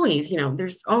 we're always,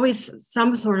 there's always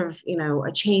some sort of,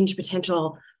 a change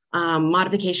potential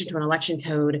modification to an election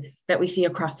code that we see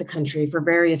across the country for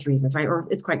various reasons, right? Or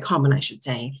it's quite common, I should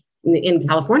say. In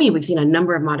California, we've seen a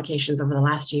number of modifications over the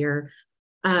last year,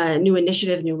 new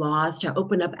initiatives, new laws to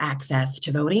open up access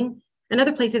to voting. And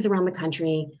other places around the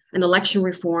country, an election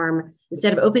reform,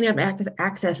 instead of opening up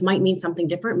access, might mean something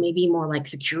different, maybe more like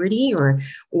security or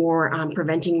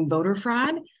preventing voter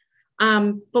fraud.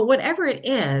 But whatever it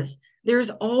is, there's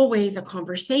always a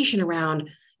conversation around,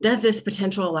 does this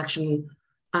potential election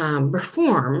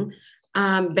reform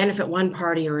benefit one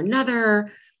party or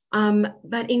another?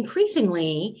 But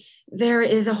increasingly, there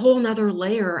is a whole nother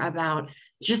layer about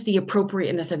just the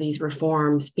appropriateness of these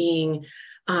reforms being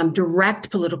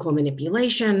direct political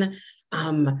manipulation,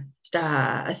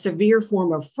 a severe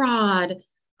form of fraud,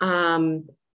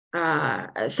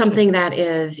 something that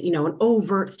is, an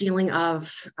overt stealing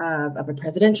of a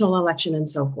presidential election and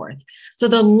so forth. So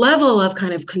the level of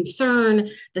kind of concern,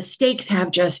 the stakes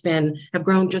have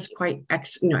grown just quite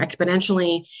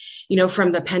exponentially,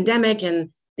 from the pandemic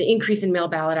and the increase in mail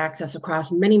ballot access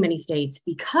across many, many states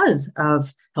because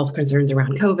of health concerns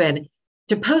around COVID,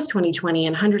 to post-2020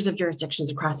 and hundreds of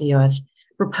jurisdictions across the US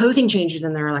proposing changes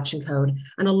in their election code,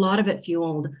 and a lot of it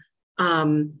fueled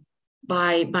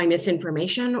by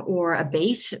misinformation, or a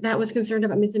base that was concerned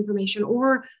about misinformation,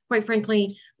 or quite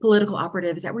frankly, political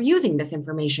operatives that were using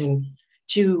misinformation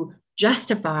to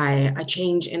justify a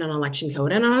change in an election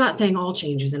code. And I'm not saying all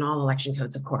changes in all election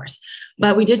codes, of course,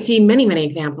 but we did see many, many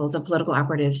examples of political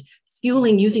operatives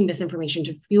using misinformation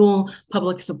to fuel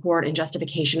public support and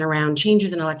justification around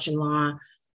changes in election law,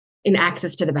 in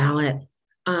access to the ballot,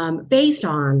 based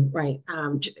on,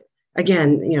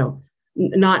 again,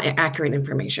 not accurate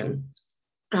information.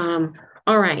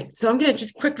 All right, so I'm going to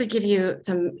just quickly give you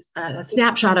a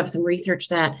snapshot of some research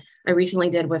that I recently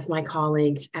did with my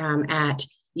colleagues at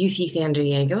UC San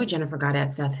Diego, Jennifer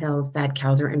Gaudet, Seth Hill, Thad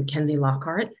Kauser, and Kenzie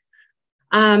Lockhart.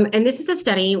 And this is a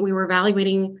study. We were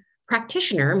evaluating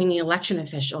practitioner, meaning election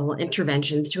official,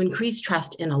 interventions to increase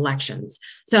trust in elections.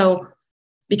 So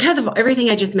because of everything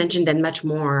I just mentioned and much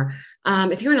more,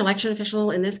 if you're an election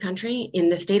official in this country, in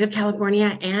the state of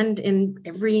California, and in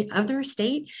every other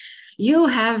state, you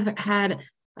have had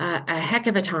a heck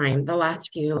of a time the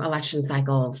last few election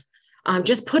cycles,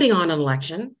 just putting on an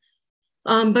election,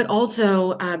 but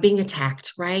also being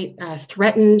attacked, right?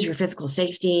 Threatened, your physical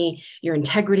safety, your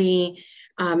integrity,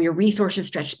 your resources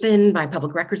stretched thin by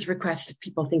public records requests.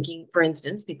 People thinking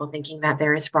that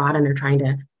there is fraud and they're trying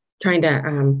to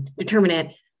determine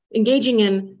it. Engaging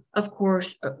in, of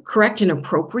course, correct and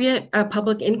appropriate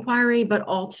public inquiry, but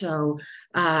also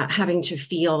having to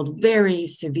field very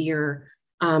severe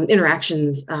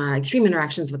interactions, extreme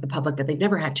interactions with the public that they've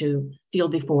never had to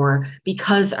field before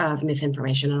because of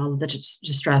misinformation and all of the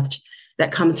distrust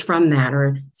that comes from that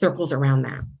or circles around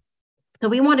that. So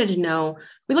we wanted to know,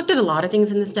 we looked at a lot of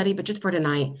things in the study, but just for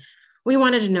tonight, we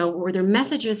wanted to know, were there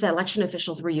messages that election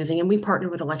officials were using, and we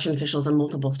partnered with election officials in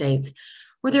multiple states.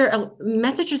 Were there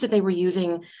messages that they were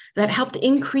using that helped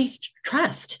increase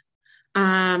trust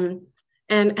and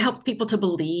helped people to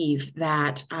believe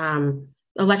that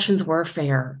elections were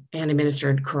fair and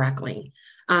administered correctly?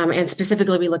 And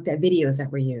specifically, we looked at videos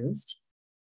that were used.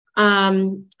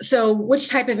 So which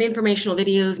type of informational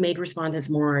videos made respondents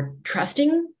more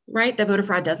trusting, right? That voter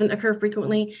fraud doesn't occur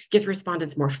frequently, gives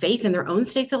respondents more faith in their own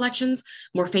state's elections,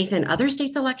 more faith in other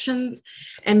states' elections,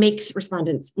 and makes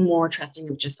respondents more trusting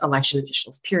of just election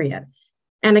officials, period.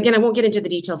 And again, I won't get into the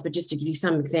details, but just to give you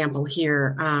some example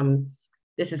here,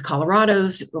 this is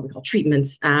Colorado's, what we call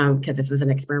treatments, because this was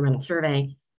an experimental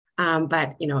survey.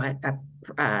 But,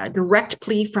 a direct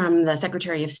plea from the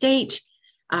Secretary of State,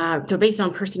 so based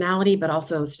on personality, but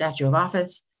also stature of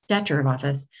office,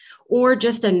 or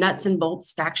just a nuts and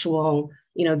bolts factual,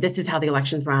 this is how the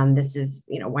election's run, this is,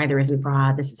 why there isn't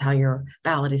fraud, this is how your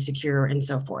ballot is secure, and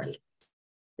so forth.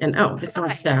 And this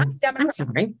one's I'm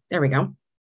sorry, there we go.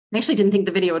 I actually didn't think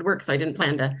the video would work, so I didn't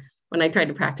plan to, when I tried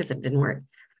to practice it didn't work.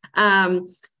 And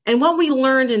what we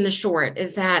learned in the short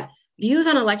is that views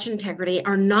on election integrity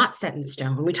are not set in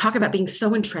stone. We talk about being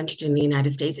so entrenched in the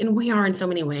United States, and we are in so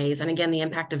many ways. And again, the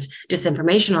impact of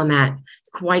disinformation on that is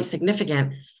quite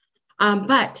significant.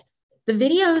 But the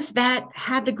videos that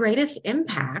had the greatest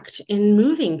impact in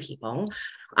moving people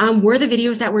were the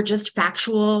videos that were just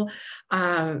factual,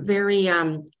 very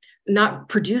not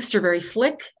produced or very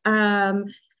slick. Videos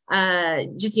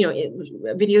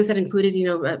that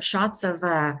included, shots of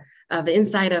the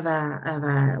inside of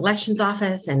a elections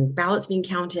office and ballots being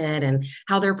counted and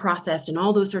how they're processed and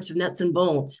all those sorts of nuts and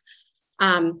bolts.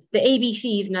 The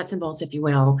ABCs, nuts and bolts, if you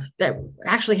will, that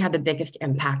actually had the biggest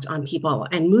impact on people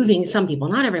and moving some people,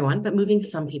 not everyone, but moving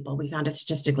some people, we found it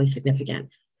statistically significant.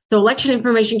 So election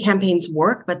information campaigns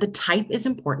work, but the type is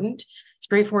important.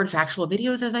 Straightforward factual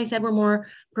videos, as I said, were more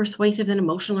persuasive than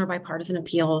emotional or bipartisan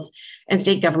appeals, and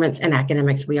state governments and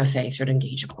academics, we say, should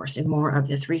engage, of course, in more of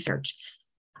this research.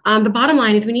 The bottom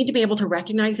line is we need to be able to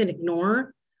recognize and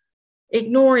ignore.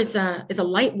 Ignore is a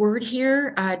light word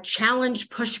here. Challenge,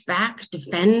 push back,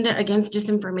 defend against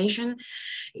disinformation.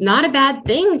 It's not a bad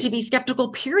thing to be skeptical,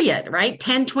 period, right?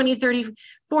 10, 20, 30,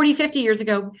 40, 50 years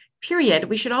ago, period.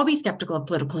 We should all be skeptical of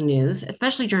political news,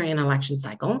 especially during an election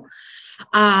cycle.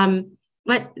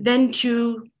 But then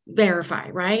to verify,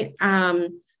 right?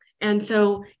 And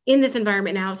so in this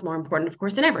environment now, it's more important, of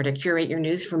course, than ever to curate your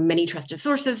news from many trusted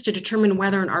sources to determine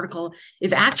whether an article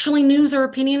is actually news or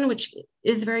opinion, which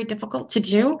is very difficult to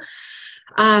do,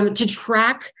 to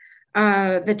track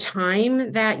the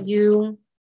time that you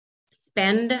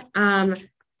spend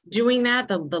doing that,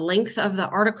 the length of the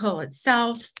article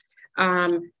itself,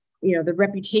 the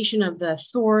reputation of the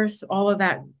source, all of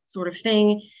that sort of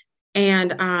thing.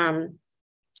 And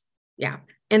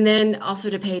and then also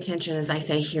to pay attention, as I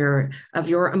say here, of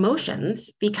your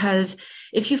emotions, because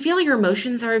if you feel your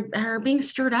emotions are being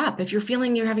stirred up, if you're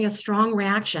feeling you're having a strong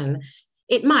reaction,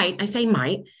 it might, I say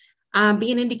might,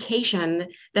 be an indication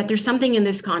that there's something in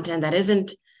this content that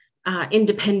isn't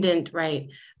independent, right?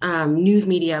 News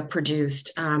media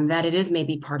produced, that it is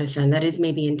maybe partisan, that is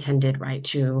maybe intended, right,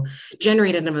 to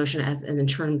generate an emotion as in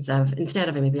terms of, instead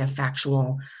of maybe a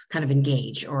factual kind of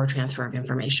engage or transfer of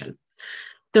information.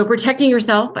 So protecting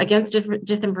yourself against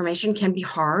disinformation can be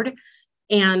hard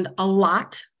and a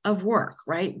lot of work,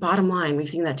 right? Bottom line, we've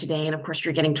seen that today. And of course,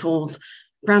 you're getting tools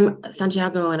from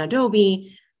Santiago and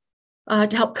Adobe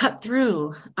to help cut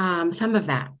through some of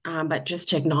that, but just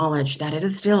to acknowledge that it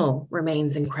is still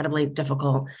remains incredibly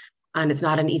difficult, and it's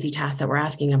not an easy task that we're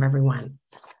asking of everyone.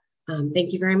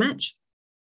 Thank you very much.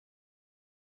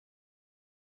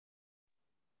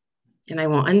 And I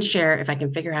will unshare if I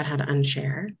can figure out how to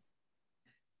unshare.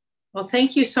 Well,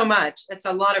 thank you so much. It's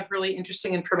a lot of really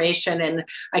interesting information. And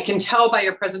I can tell by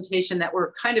your presentation that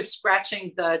we're kind of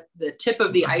scratching the tip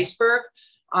of the iceberg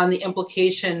on the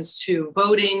implications to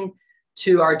voting,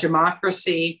 to our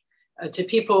democracy, to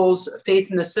people's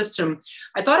faith in the system.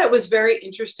 I thought it was very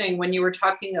interesting when you were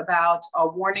talking about a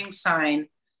warning sign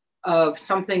of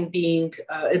something being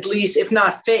at least, if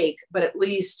not fake, but at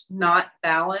least not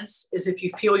balanced, is if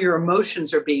you feel your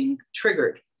emotions are being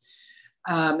triggered.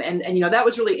 And that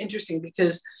was really interesting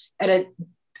because I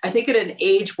think at an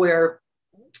age where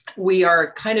we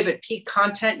are kind of at peak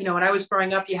content, when I was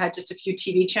growing up, you had just a few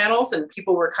TV channels and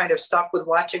people were kind of stuck with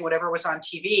watching whatever was on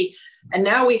TV. And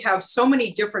now we have so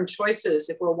many different choices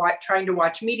if we're trying to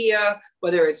watch media,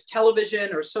 whether it's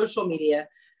television or social media,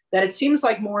 that it seems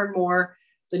like more and more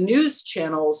the news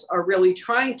channels are really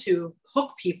trying to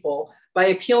hook people by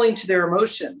appealing to their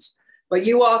emotions. But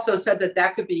you also said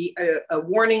that could be a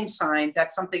warning sign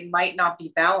that something might not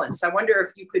be balanced. I wonder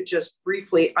if you could just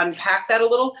briefly unpack that a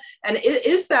little. And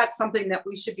is that something that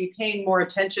we should be paying more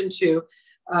attention to?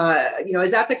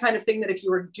 Is that the kind of thing that if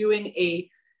you were doing a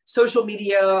social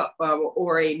media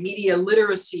or a media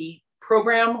literacy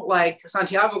program like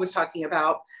Santiago was talking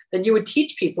about, that you would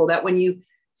teach people that when you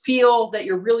feel that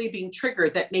you're really being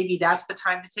triggered, that maybe that's the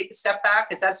time to take a step back?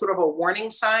 Is that sort of a warning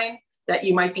sign that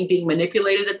you might be being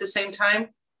manipulated at the same time?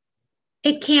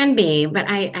 It can be, but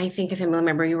I think,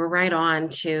 Assemblymember, you were right on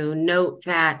to note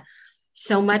that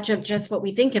so much of just what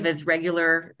we think of as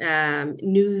regular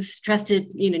news,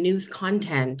 trusted, news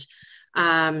content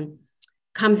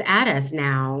comes at us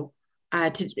now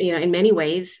to, in many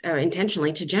ways,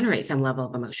 intentionally to generate some level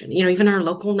of emotion. Even our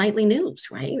local nightly news,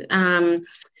 right?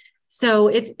 So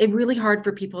it's really hard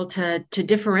for people to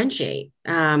differentiate,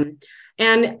 and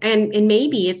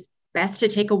maybe it's best to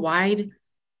take a wide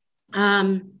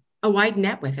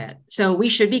net with it. So we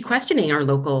should be questioning our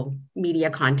local media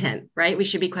content, right? We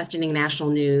should be questioning national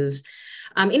news.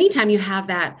 Anytime you have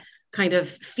that kind of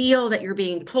feel that you're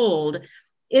being pulled,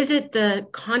 is it the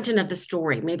content of the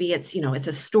story? Maybe it's, it's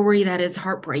a story that is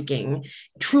heartbreaking,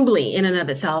 truly in and of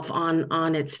itself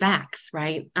on its facts,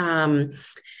 right?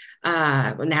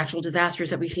 Natural disasters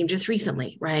that we've seen just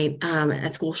recently, right?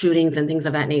 At school shootings and things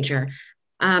of that nature.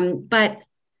 But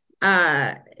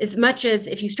as much as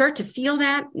if you start to feel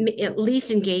that, at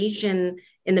least engage in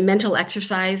the mental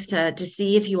exercise to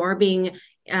see if you are being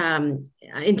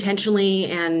intentionally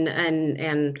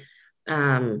and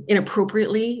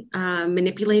inappropriately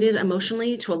manipulated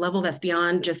emotionally to a level that's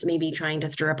beyond just maybe trying to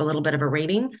stir up a little bit of a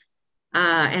rating.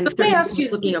 And let me ask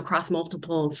you, looking across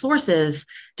multiple sources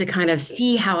to kind of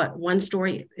see how one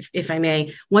story, if I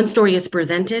may, one story is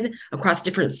presented across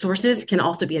different sources can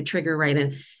also be a trigger, right?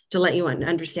 And to let you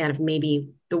understand if maybe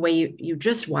the way you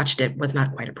just watched it was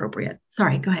not quite appropriate.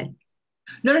 Sorry, go ahead.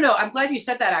 No. I'm glad you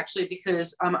said that actually,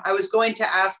 because I was going to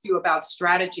ask you about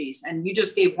strategies and you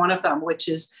just gave one of them, which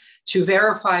is to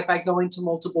verify by going to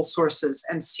multiple sources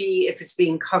and see if it's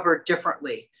being covered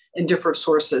differently in different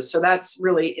sources. So that's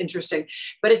really interesting.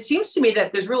 But it seems to me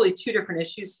that there's really two different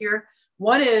issues here.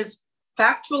 One is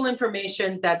factual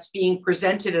information that's being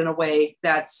presented in a way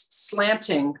that's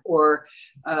slanting or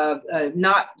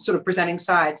not sort of presenting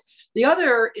sides. The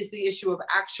other is the issue of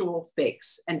actual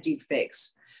fakes and deep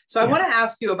fakes. So I want to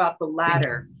ask you about the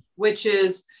latter, which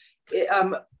is,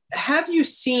 have you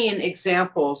seen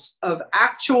examples of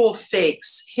actual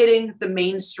fakes hitting the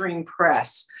mainstream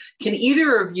press? Can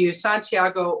either of you,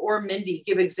 Santiago or Mindy,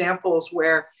 give examples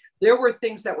where there were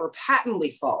things that were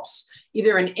patently false,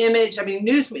 either an image. I mean,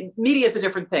 news media is a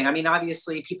different thing. I mean,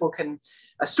 obviously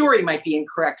a story might be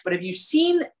incorrect, but have you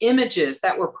seen images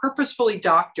that were purposefully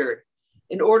doctored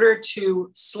in order to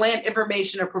slant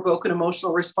information or provoke an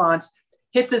emotional response,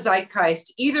 hit the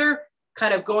zeitgeist, either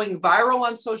kind of going viral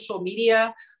on social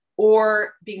media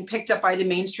or being picked up by the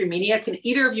mainstream media? Can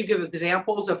either of you give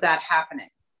examples of that happening?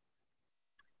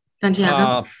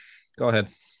 Santiago? Go ahead.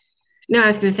 No, I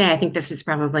was going to say, I think this is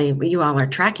probably, you all are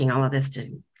tracking all of this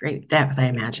to great depth, I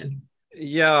imagine.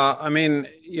 Yeah, I mean,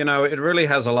 it really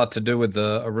has a lot to do with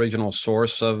the original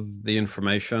source of the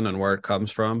information and where it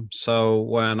comes from. So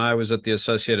when I was at the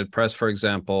Associated Press, for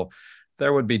example,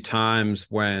 there would be times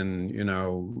when,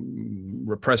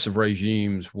 repressive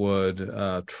regimes would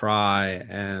try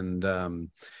and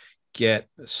get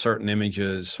certain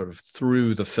images sort of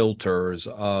through the filters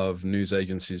of news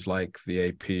agencies like the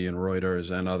AP and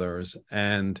Reuters and others.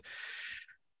 And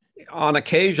on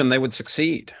occasion, they would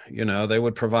succeed. They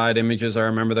would provide images. I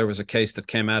remember there was a case that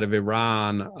came out of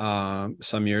Iran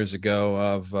some years ago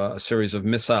of a series of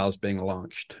missiles being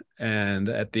launched. And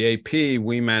at the AP,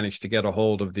 we managed to get a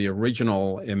hold of the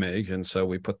original image. And so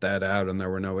we put that out and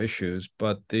there were no issues.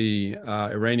 But the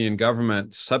Iranian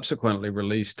government subsequently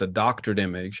released a doctored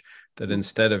image that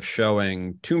instead of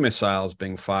showing 2 missiles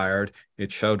being fired,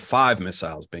 it showed 5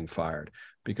 missiles being fired,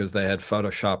 because they had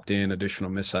photoshopped in additional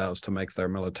missiles to make their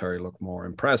military look more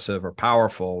impressive or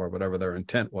powerful or whatever their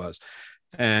intent was.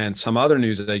 And some other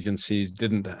news agencies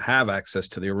didn't have access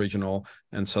to the original,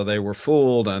 and so they were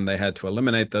fooled, and they had to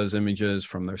eliminate those images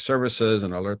from their services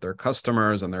and alert their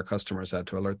customers, and their customers had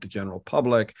to alert the general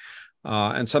public.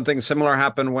 And something similar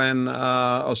happened when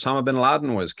Osama bin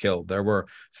Laden was killed. There were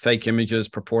fake images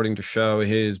purporting to show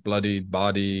his bloodied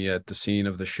body at the scene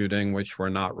of the shooting, which were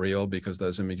not real because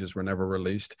those images were never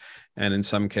released. And in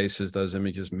some cases, those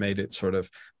images made it sort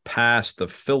of past the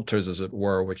filters, as it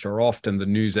were, which are often the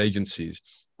news agencies,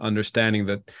 understanding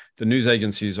that the news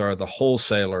agencies are the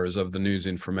wholesalers of the news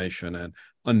information and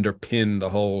underpin the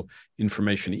whole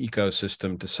information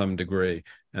ecosystem to some degree.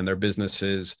 And their business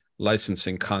is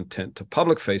licensing content to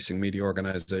public-facing media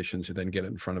organizations who then get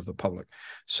it in front of the public.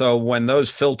 So when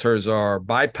those filters are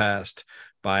bypassed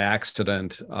by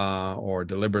accident or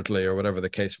deliberately or whatever the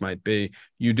case might be,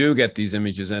 you do get these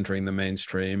images entering the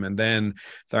mainstream. And then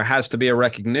there has to be a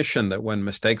recognition that when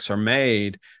mistakes are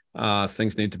made,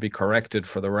 things need to be corrected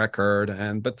for the record.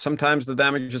 But sometimes the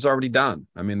damage is already done.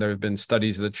 I mean, there have been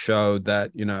studies that showed that,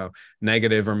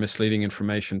 negative or misleading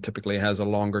information typically has a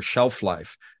longer shelf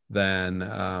life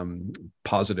than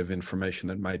positive information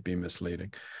that might be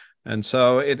misleading. And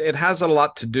so it has a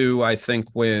lot to do, I think,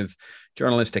 with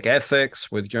journalistic ethics,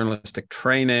 with journalistic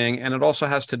training, and it also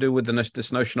has to do with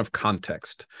this notion of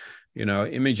context.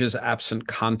 Images absent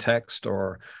context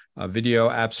or video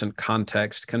absent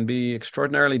context can be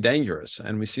extraordinarily dangerous.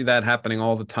 And we see that happening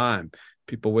all the time.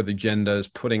 People with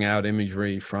agendas putting out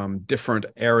imagery from different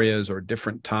areas or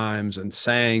different times and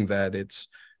saying that it's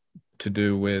to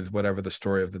do with whatever the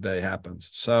story of the day happens.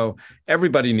 So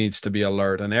everybody needs to be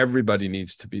alert, and everybody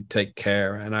needs to take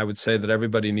care. And I would say that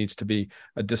everybody needs to be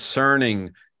a discerning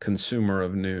consumer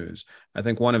of news. I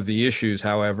think one of the issues,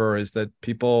 however, is that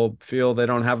people feel they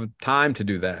don't have time to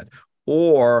do that,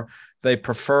 or they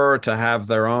prefer to have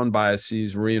their own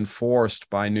biases reinforced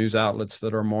by news outlets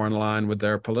that are more in line with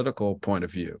their political point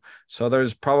of view. So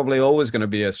there's probably always going to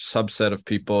be a subset of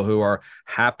people who are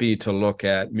happy to look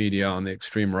at media on the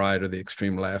extreme right or the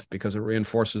extreme left because it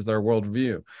reinforces their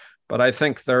worldview. But I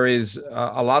think there is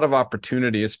a lot of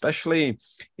opportunity, especially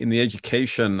in the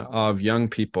education of young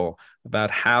people,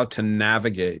 about how to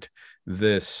navigate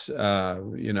this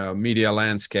media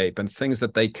landscape and things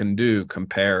that they can do,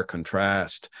 compare,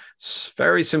 contrast,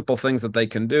 very simple things that they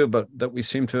can do, but that we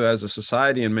seem to, as a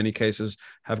society, in many cases,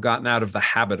 have gotten out of the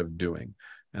habit of doing.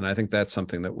 And I think that's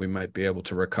something that we might be able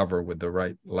to recover with the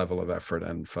right level of effort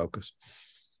and focus.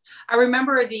 I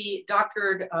remember the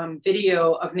doctored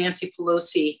video of Nancy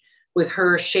Pelosi with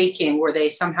her shaking, where they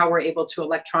somehow were able to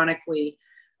electronically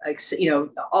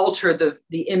alter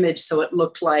the image so it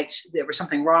looked like there was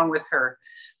something wrong with her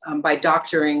by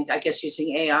doctoring, I guess,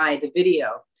 using AI, the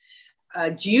video.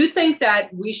 Do you think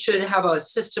that we should have a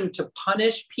system to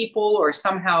punish people, or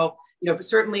somehow,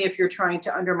 certainly if you're trying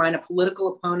to undermine a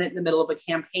political opponent in the middle of a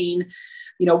campaign,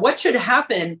 what should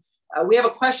happen? We have a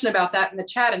question about that in the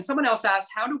chat, and someone else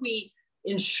asked, how do we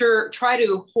try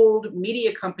to hold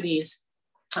media companies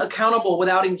accountable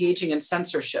without engaging in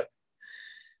censorship?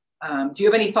 Do you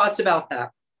have any thoughts about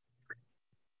that?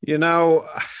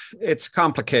 It's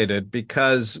complicated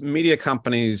because media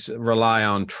companies rely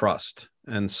on trust.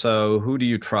 And so who do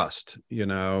you trust?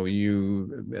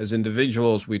 As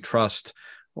individuals, we trust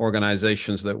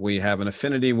organizations that we have an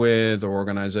affinity with, or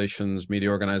media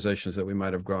organizations that we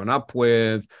might have grown up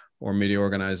with, or media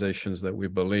organizations that we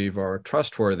believe are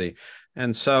trustworthy.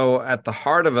 And so at the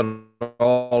heart of it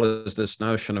all is this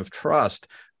notion of trust.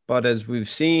 But as we've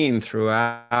seen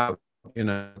throughout,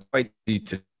 quite easy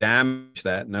to damage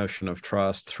that notion of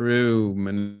trust through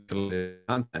manipulated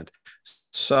content.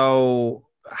 So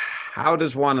how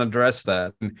does one address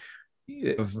that?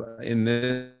 In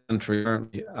this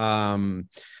country,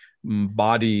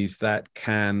 bodies that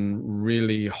can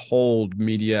really hold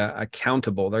media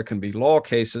accountable. There can be law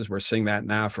cases. We're seeing that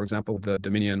now, for example, the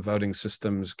Dominion voting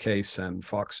systems case and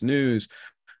Fox News.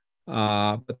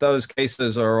 But those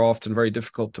cases are often very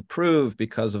difficult to prove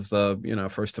because of the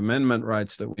First Amendment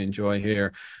rights that we enjoy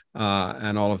here,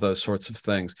 and all of those sorts of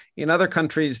things. In other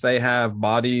countries, they have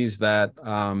bodies that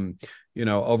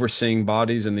overseeing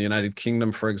bodies. In the United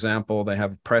Kingdom, for example, they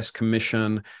have a press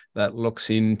commission that looks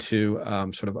into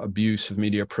sort of abuse of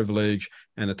media privilege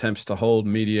and attempts to hold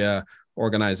media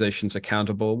organizations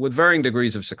accountable with varying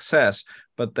degrees of success,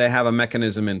 but they have a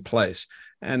mechanism in place.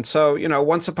 And so,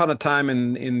 once upon a time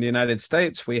in the United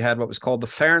States, we had what was called the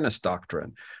Fairness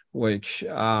Doctrine, which,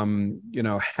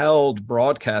 held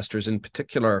broadcasters in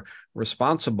particular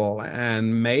responsible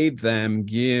and made them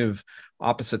give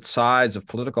opposite sides of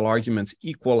political arguments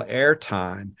equal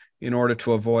airtime in order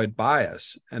to avoid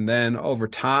bias. And then over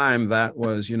time, that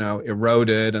was,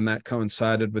 eroded, and that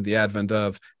coincided with the advent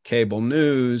of cable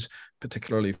news,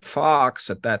 particularly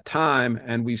Fox at that time.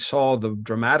 And we saw the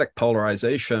dramatic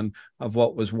polarization of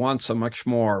what was once a much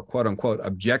more, quote unquote,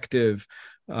 objective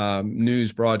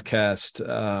news broadcast,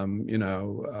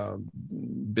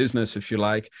 business, if you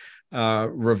like,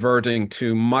 reverting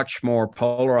to much more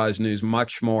polarized news,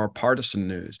 much more partisan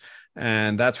news.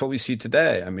 And that's what we see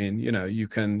today. I mean, you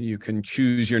can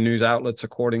choose your news outlets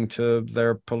according to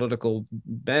their political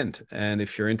bent. And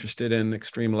if you're interested in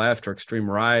extreme left or extreme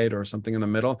right or something in the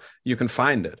middle, you can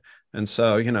find it. And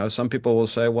so, some people will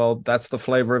say, well, that's the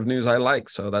flavor of news I like,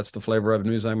 so that's the flavor of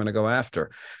news I'm going to go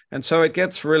after. And so it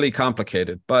gets really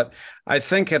complicated. But I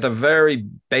think at a very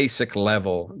basic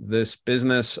level, this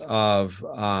business of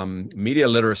media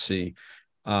literacy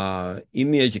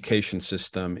in the education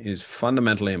system is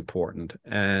fundamentally important.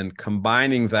 And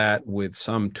combining that with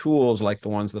some tools like the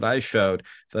ones that I showed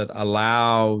that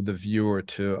allow the viewer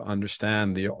to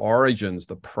understand the origins,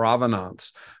 the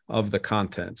provenance of the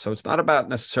content. So it's not about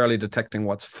necessarily detecting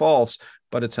what's false,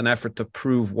 but it's an effort to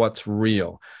prove what's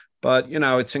real. But,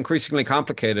 it's increasingly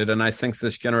complicated. And I think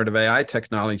this generative AI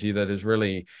technology that has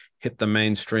really hit the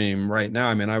mainstream right now.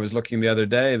 I mean, I was looking the other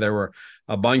day, there were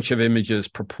a bunch of images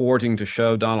purporting to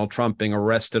show Donald Trump being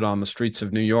arrested on the streets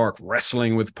of New York,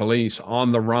 wrestling with police,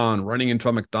 on the run, running into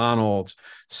a McDonald's,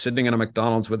 sitting in a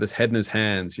McDonald's with his head in his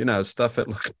hands, stuff that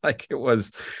looked like it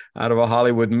was out of a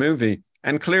Hollywood movie,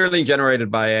 and clearly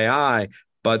generated by AI,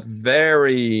 but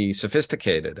very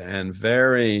sophisticated and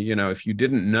very, if you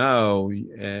didn't know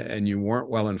and you weren't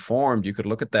well informed, you could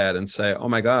look at that and say, oh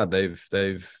my God,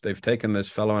 they've taken this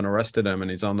fellow and arrested him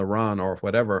and he's on the run or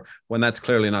whatever, when that's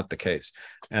clearly not the case.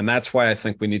 And that's why I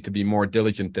think we need to be more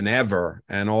diligent than ever.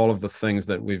 And all of the things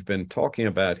that we've been talking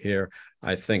about here,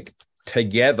 I think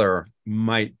together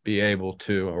might be able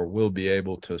to, or will be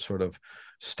able to, sort of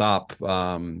stop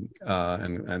and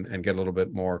get a little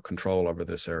bit more control over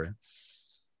this area.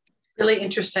 Really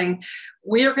interesting.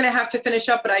 We are going to have to finish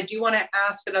up, but I do want to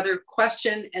ask another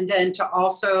question, and then to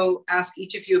also ask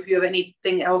each of you if you have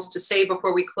anything else to say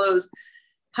before we close.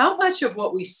 How much of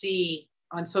what we see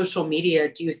on social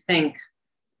media do you think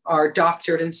are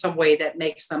doctored in some way that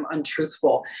makes them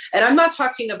untruthful? And I'm not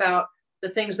talking about the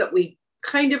things that we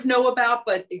kind of know about,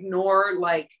 but ignore,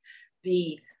 like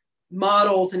the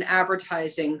models in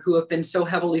advertising who have been so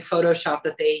heavily photoshopped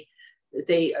that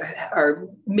they are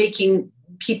making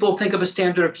people think of a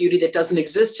standard of beauty that doesn't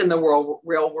exist in the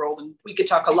real world. And we could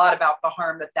talk a lot about the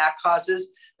harm that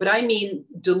causes, but I mean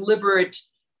deliberate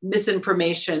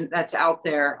misinformation that's out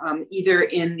there, either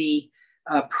in the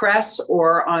press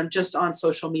or on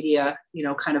social media,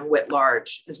 kind of writ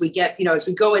large. As we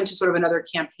go into sort of another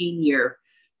campaign year,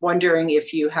 wondering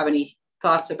if you have any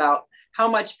thoughts about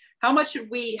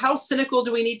how cynical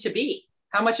do we need to be?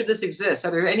 How much of this exists?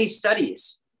 Are there any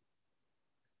studies?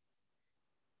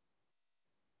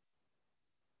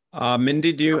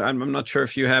 Mindy, I'm not sure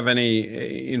if you have any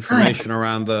information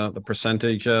around the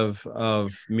percentage of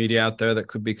media out there that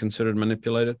could be considered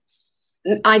manipulated?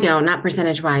 I don't, not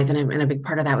percentage-wise, and a big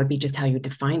part of that would be just how you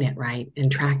define it, right, and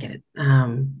track it.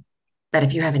 But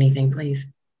if you have anything, please.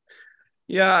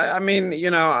 Yeah, I mean,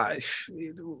 I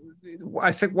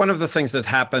think one of the things that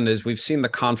happened is we've seen the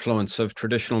confluence of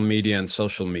traditional media and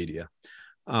social media,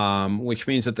 which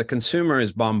means that the consumer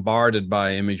is bombarded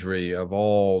by imagery of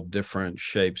all different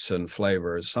shapes and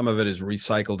flavors. Some of it is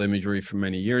recycled imagery from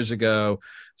many years ago.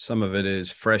 Some of it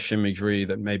is fresh imagery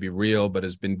that may be real but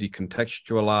has been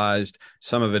decontextualized.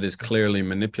 Some of it is clearly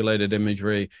manipulated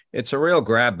imagery. It's a real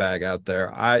grab bag out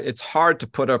there. It's hard to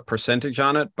put a percentage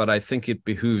on it, but I think it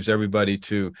behooves everybody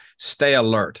to stay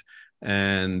alert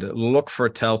and look for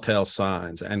telltale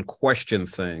signs and question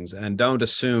things, and don't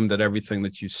assume that everything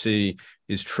that you see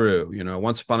is true.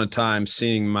 Once upon a time,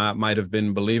 seeing might have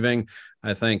been believing.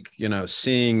 I think,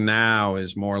 seeing now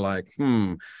is more like,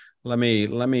 let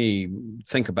me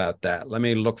think about that. Let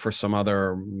me look for some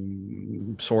other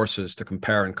sources to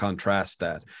compare and contrast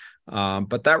that.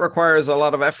 But that requires a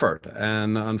lot of effort.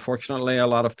 And unfortunately, a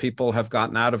lot of people have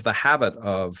gotten out of the habit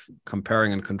of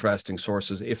comparing and contrasting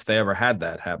sources, if they ever had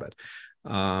that habit,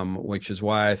 which is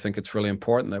why I think it's really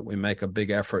important that we make a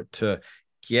big effort to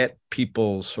get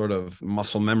people's sort of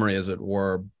muscle memory, as it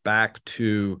were, back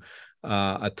to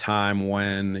a time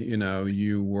when,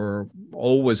 you were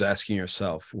always asking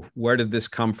yourself, where did this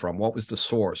come from? What was the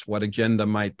source? What agenda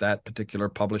might that particular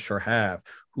publisher have?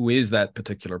 Who is that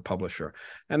particular publisher?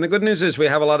 And the good news is we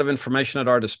have a lot of information at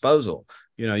our disposal.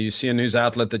 You see a news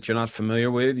outlet that you're not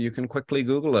familiar with, you can quickly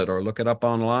Google it or look it up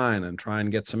online and try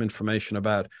and get some information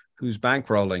about who's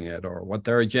bankrolling it or what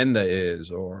their agenda is,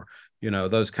 or,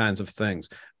 those kinds of things.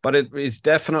 But it is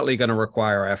definitely going to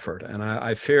require effort. And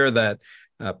I fear that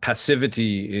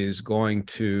passivity is going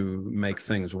to make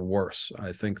things worse.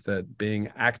 I think that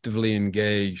being actively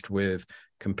engaged with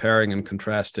comparing and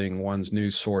contrasting one's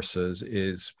news sources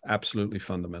is absolutely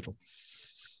fundamental.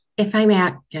 If I may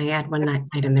add, can I add one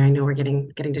item there? I know we're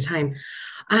getting to time.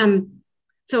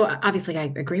 So obviously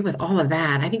I agree with all of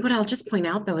that. I think what I'll just point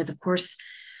out though is, of course,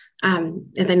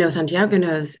 as I know Santiago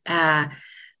knows,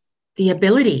 the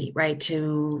ability, right,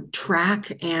 to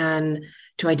track and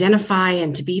to identify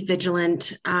and to be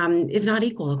vigilant is not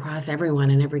equal across everyone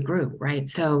in every group, right?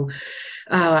 So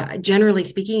generally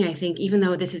speaking, I think even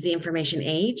though this is the information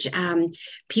age,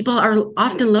 people are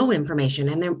often low information,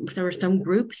 and there are some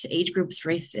groups, age groups,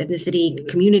 race, ethnicity,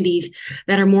 communities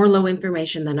that are more low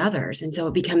information than others. And so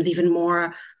it becomes even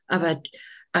more of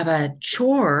a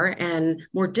chore and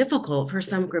more difficult for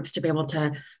some groups to be able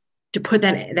to put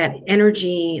that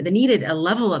energy, the needed a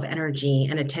level of energy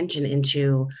and attention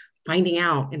into finding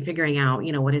out and figuring out,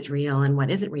 what is real and what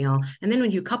isn't real. And then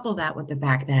when you couple that with the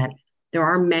fact that there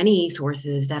are many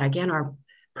sources that, again, are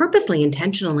purposely,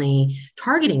 intentionally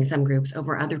targeting some groups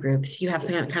over other groups, you have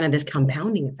kind of this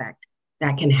compounding effect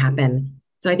that can happen.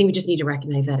 So I think we just need to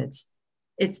recognize that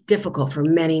it's difficult for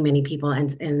many, many people, and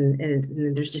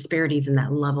there's disparities in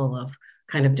that level of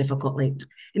kind of difficulty.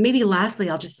 And maybe lastly,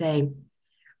 I'll just say,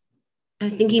 I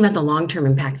was thinking about the long-term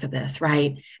impacts of this,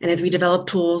 right? And as we develop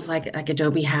tools like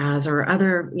Adobe has, or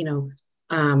other,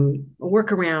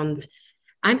 workarounds,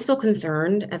 I'm still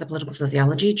concerned as a political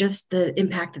sociology, just the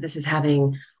impact that this is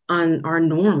having on our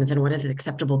norms and what is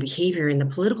acceptable behavior in the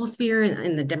political sphere and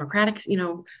in the democratic,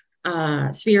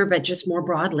 sphere, but just more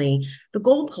broadly, the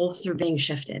goalposts are being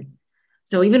shifted.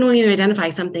 So even when you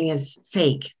identify something as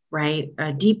fake, right,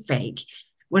 deep fake,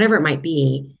 whatever it might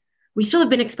be, we still have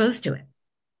been exposed to it.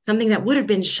 Something that would have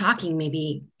been shocking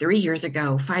maybe 3 years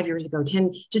ago, 5 years ago,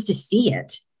 10, just to see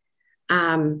it.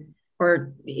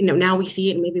 Or, now we see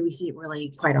it, and maybe we see it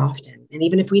really quite often. And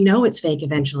even if we know it's fake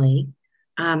eventually,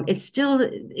 it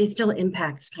still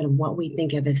impacts kind of what we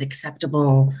think of as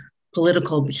acceptable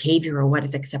political behavior, or what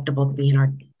is acceptable to be in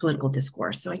our political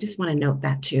discourse. So I just want to note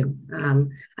that too.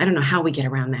 I don't know how we get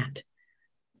around that.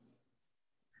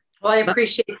 Well, I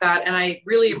appreciate that. And I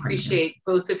really appreciate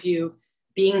both of you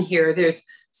being here. There's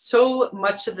so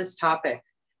much of this topic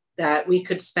that we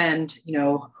could spend,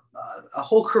 a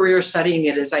whole career studying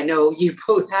it, as I know you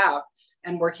both have,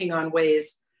 and working on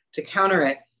ways to counter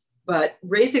it. But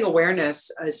raising awareness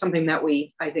is something that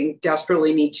I think,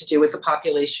 desperately need to do with the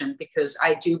population, because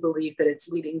I do believe that it's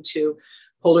leading to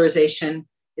polarization.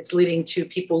 It's leading to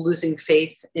people losing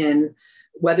faith in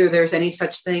whether there's any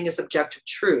such thing as objective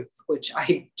truth, which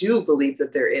I do believe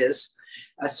that there is.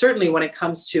 Certainly when it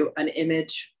comes to an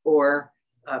image or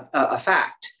a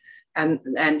fact. And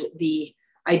the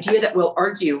idea that we'll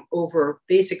argue over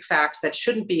basic facts that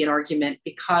shouldn't be an argument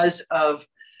because of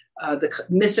the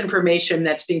misinformation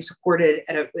that's being supported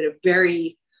at a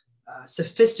very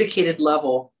sophisticated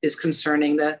level is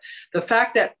concerning. The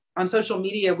fact that on social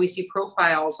media, we see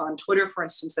profiles on Twitter, for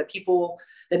instance, that people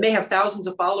that may have thousands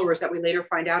of followers that we later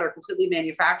find out are completely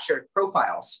manufactured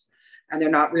profiles. and they're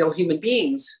not real human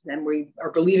beings, and we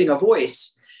are believing a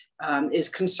voice, is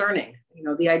concerning. You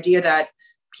know, the idea that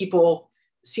people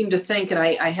seem to think, and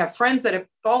I have friends that have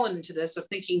fallen into this, of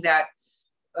thinking that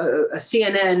a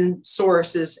CNN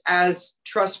source is as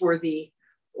trustworthy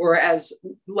or as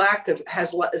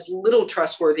little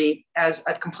trustworthy as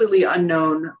a completely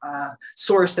unknown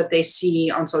source that they see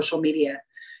on social media,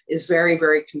 is very,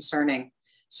 very concerning.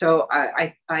 So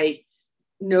I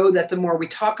know that the more we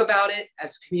talk about it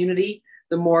as a community,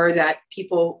 the more that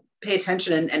people pay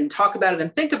attention and talk about it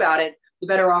and think about it, the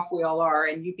better off we all are.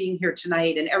 And you being here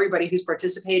tonight and everybody who's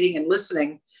participating and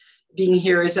listening, being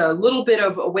here is a little bit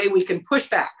of a way we can push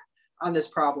back on this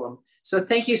problem. So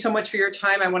thank you so much for your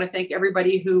time. I want to thank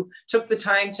everybody who took the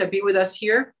time to be with us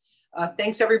here.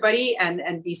 Thanks everybody,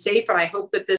 and be safe. And I hope that this